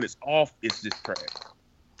 When it's off, it's just trash.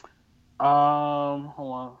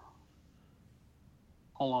 Hold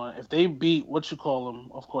on. If they beat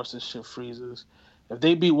of course this shit freezes. If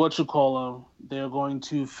they beat they're going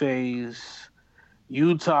to face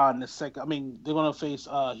Utah in the second. I mean, they're going to face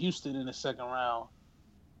Houston in the second round.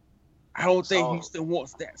 I don't think Houston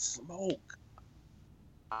wants that smoke.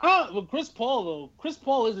 But Chris Paul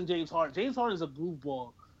isn't James Harden. James Harden is a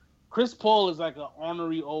goofball. Chris Paul is like an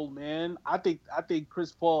ornery old man. I think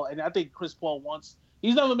Chris Paul wants.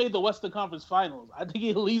 He's never made the Western Conference Finals. I think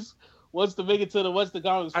he at least wants to make it to the Western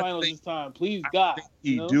Conference Finals this time. Please, God. I think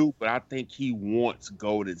he do, but I think he wants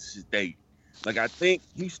Golden State. Like, I think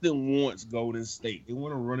Houston wants Golden State. They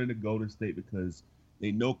want to run into Golden State because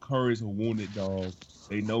they know Curry's a wounded dog.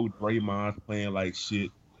 They know Draymond's playing like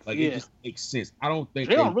shit. Like, it just makes sense. I don't think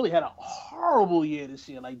Draymond really had a horrible year this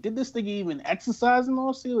year. Like, did this thing even exercise in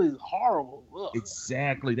all series? Horrible. Ugh.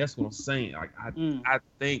 Exactly. That's what I'm saying. Like, I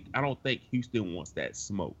don't think Houston wants that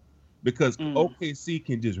smoke because OKC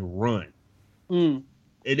can just run. And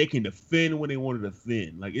they can defend when they want to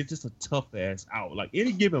defend. Like, it's just a tough ass out. Like,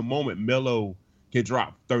 any given moment, Melo can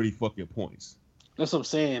drop 30 fucking points. That's what I'm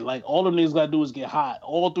saying. Like, all them niggas got to do is get hot.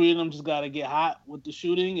 All three of them just got to get hot with the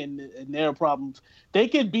shooting and their problems. They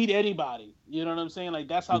can beat anybody. You know what I'm saying? Like,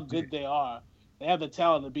 that's how good they are. They have the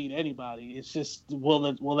talent to beat anybody. It's just,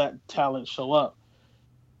 will that talent show up?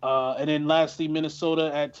 And then lastly,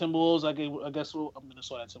 Minnesota at Timberwolves.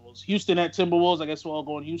 Minnesota at Timberwolves. Houston at Timberwolves. I guess we're all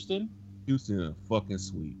going Houston. Houston a fucking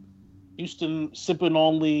sweep. Houston sipping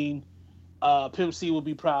on lean. Pimp C will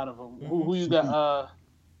be proud of him. Who you got?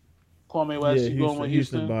 Kwame West, you going with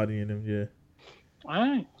Houston? Bodying him, yeah. All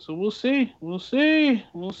right, so we'll see. Hey,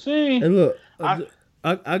 look,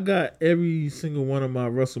 I got every single one of my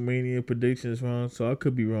WrestleMania predictions wrong, so I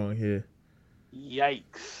could be wrong here.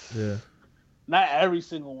 Yikes. Yeah. Not every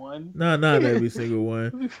single one. Nah, not every single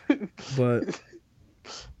one, but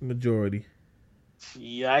majority.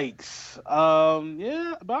 Yikes.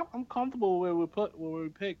 Yeah, but I'm comfortable where we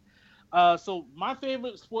pick. So my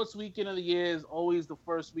favorite sports weekend of the year is always the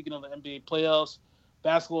first weekend of the NBA playoffs.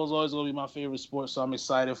 Basketball is always going to be my favorite sport, so I'm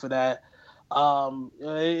excited for that.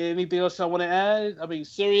 Anything else I want to add? I mean,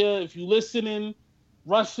 Syria, if you listening,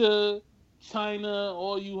 Russia, China,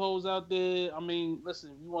 all you hoes out there. I mean, listen,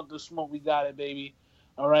 if you want the smoke, we got it, baby.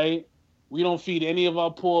 All right? We don't feed any of our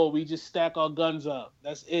poor. We just stack our guns up.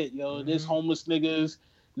 That's it, yo. Mm-hmm. There's homeless niggas.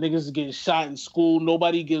 Niggas getting shot in school.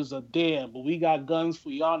 Nobody gives a damn. But we got guns for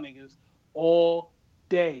y'all niggas all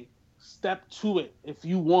day. Step to it if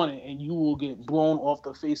you want it, and you will get blown off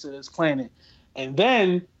the face of this planet. And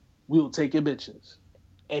then we will take your bitches.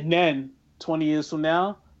 And then 20 years from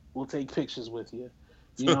now, we'll take pictures with you.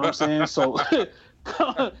 You know what I'm saying? So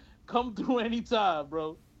come through anytime,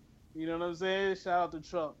 bro. You know what I'm saying? Shout out to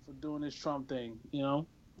Trump for doing this Trump thing. You know?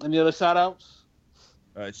 Any other shout outs?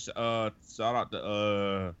 Shout out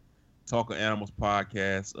to Talking Animals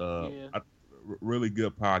podcast. Really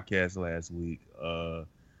good podcast last week.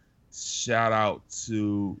 Shout out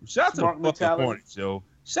to the fucking Hornets, yo.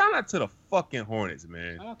 Shout out to the fucking Hornets,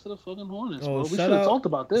 man. Shout out to the fucking Hornets, bro. We should have talked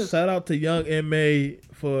about this. Shout out to Young M.A.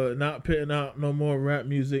 for not putting out no more rap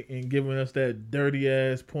music and giving us that dirty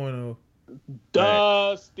ass porno.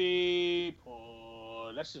 Dusty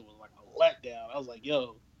porn. That shit was like a letdown. I was like,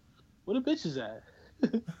 yo, where the bitches at?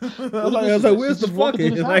 I was like, where's the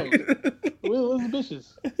fucking? Like, where's the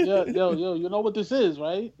bitches? Yo, you know what this is,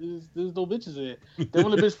 right? There's no bitches here. Then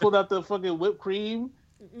when the bitch pulled out the fucking whipped cream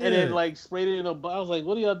and then like sprayed it in a bottle, I was like,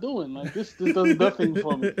 what are y'all doing? Like this does nothing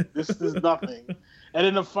for me. This does nothing.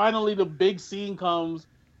 And then finally the big scene comes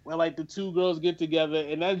where like the two girls get together,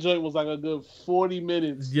 and that joint was like a good 40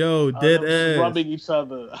 minutes. Yo, dead ass rubbing each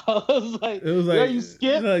other. I was like, yo, you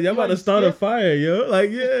skip? Y'all about to start a fire, yo. Like,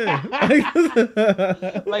 yeah.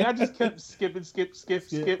 Like I just kept skip. I'm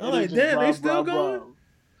like, damn, they still going?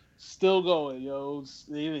 Still going, yo.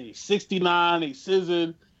 69, they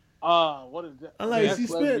scissored. What is that? I'm like, she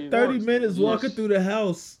spent 30 minutes walking through the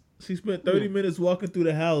house. She spent 30 minutes walking through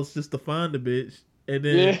the house just to find the bitch. And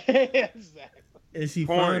then exactly. And she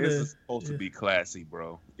porn isn't supposed to be classy,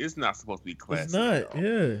 bro. It's not supposed to be classy. It's not,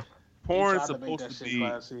 yeah. Porn is supposed to be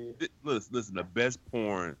classy. Listen, the best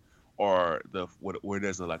porn are where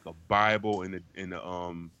there's like a Bible in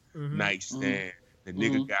the nightstand. The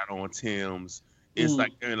nigga got on Tim's. It's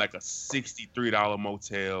like they're in like a $63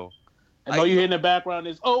 motel. And all you hear in the background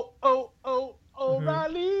is O'Reilly's.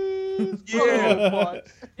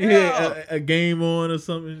 Yeah, a game on or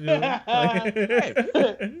something. You know?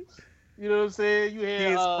 You know what I'm saying? You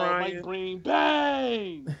hear Mike Green,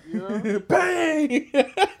 bang! You know? Bang!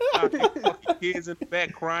 Kids in the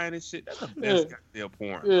back crying and shit. That's the best goddamn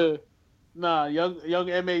porn. Yeah. Nah, young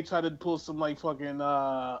M.A. tried to pull some like fucking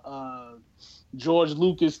George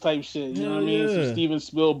Lucas type shit. You know what I mean? Some Steven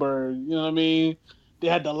Spielberg. You know what I mean? They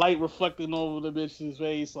had the light reflecting over the bitch's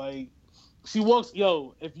face. Like, she walks,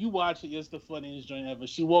 if you watch it, it's the funniest joint ever.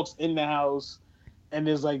 She walks in the house, and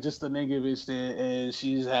there's like just a nigga bitch there, and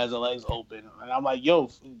she just has her legs open. And I'm like,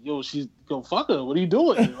 she's go fuck her. What are you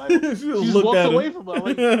doing? Like, she just walks away from her.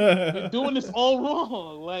 Like, you're doing this all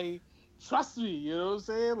wrong. Like, trust me. You know what I'm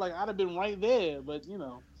saying? Like, I'd have been right there, but you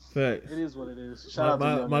know. Facts. It is what it is. Shout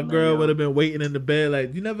out to my girl would have been waiting in the bed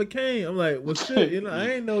like, you never came. I'm like, well, shit, you know, I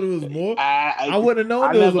ain't know there was more. I wouldn't have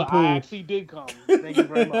known there was a pool. I actually did come. Thank you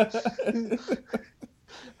very much.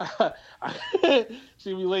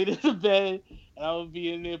 She'd be laid in the bed, and I would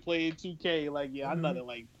be in there playing 2K. Like, I nutted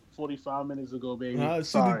like 45 minutes ago, baby.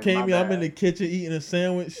 She came in, I'm in the kitchen eating a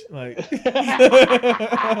sandwich. Like,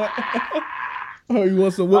 oh, you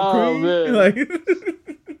want some whipped cream? Man. Like.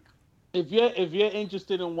 If you're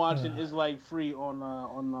interested in watching, it's like free on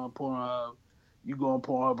Pornhub. You go on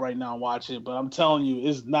Pornhub right now and watch it. But I'm telling you,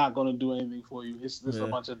 it's not gonna do anything for you. It's just a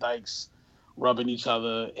bunch of dykes rubbing each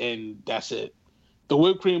other, and that's it. The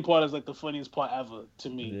whipped cream part is like the funniest part ever to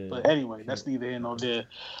me. Yeah. But anyway, that's neither here nor there.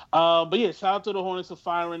 But yeah, shout out to the Hornets for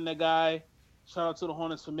firing that guy. Shout out to the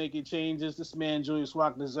Hornets for making changes. This man, Julius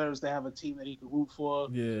Rock, deserves to have a team that he can root for.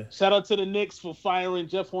 Yeah. Shout out to the Knicks for firing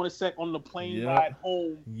Jeff Hornacek on the plane ride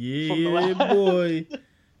home. Yeah, boy.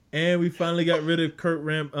 And we finally got rid of Kurt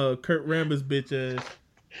Rambis bitch ass.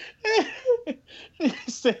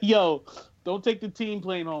 Say, yo, don't take the team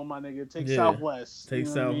plane home, my nigga. Take Southwest. Take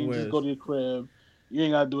Southwest. Just go to your crib. You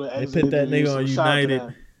ain't gotta do it. They put that nigga on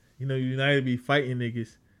United. You know, United be fighting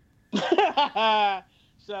niggas. Shout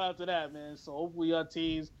out to that, man. So hopefully our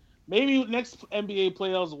teams, maybe next NBA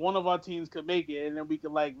playoffs, one of our teams could make it, and then we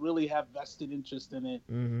could like really have vested interest in it,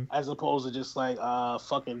 as opposed to just like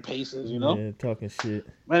fucking Pacers, you know? Yeah, talking shit.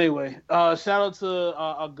 Anyway, shout out to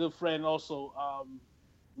our good friend also,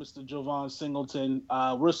 Mr. Jovan Singleton.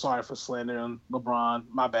 We're sorry for slandering LeBron.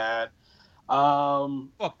 My bad.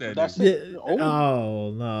 Fuck that. That's it.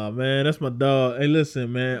 Oh nah, man, that's my dog. Hey,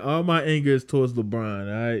 listen, man, all my anger is towards LeBron.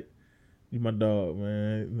 All right, you my dog,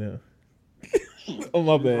 man. No. Oh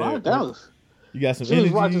my bad. You got some energy.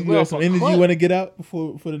 You got some energy you want to get out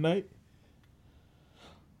for the night?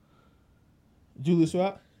 Julius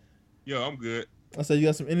Rock? Yo, I'm good. I said you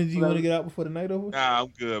got some energy you want to get out before the night over? Nah, I'm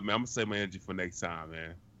good, man. I'm gonna save my energy for next time,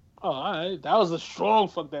 man. Oh, all right. That was a strong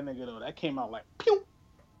fuck that nigga though. That came out like pew.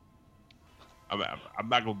 I'm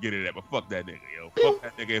not gonna get it at, but fuck that nigga, yo. Fuck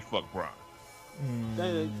that nigga and fuck Bron.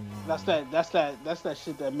 That's that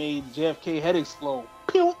shit that made JFK head explode.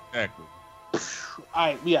 Pew. Exactly. All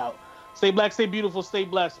right, we out. Stay black, stay beautiful, stay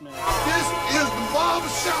blessed, man. This is the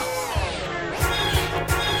barbershop.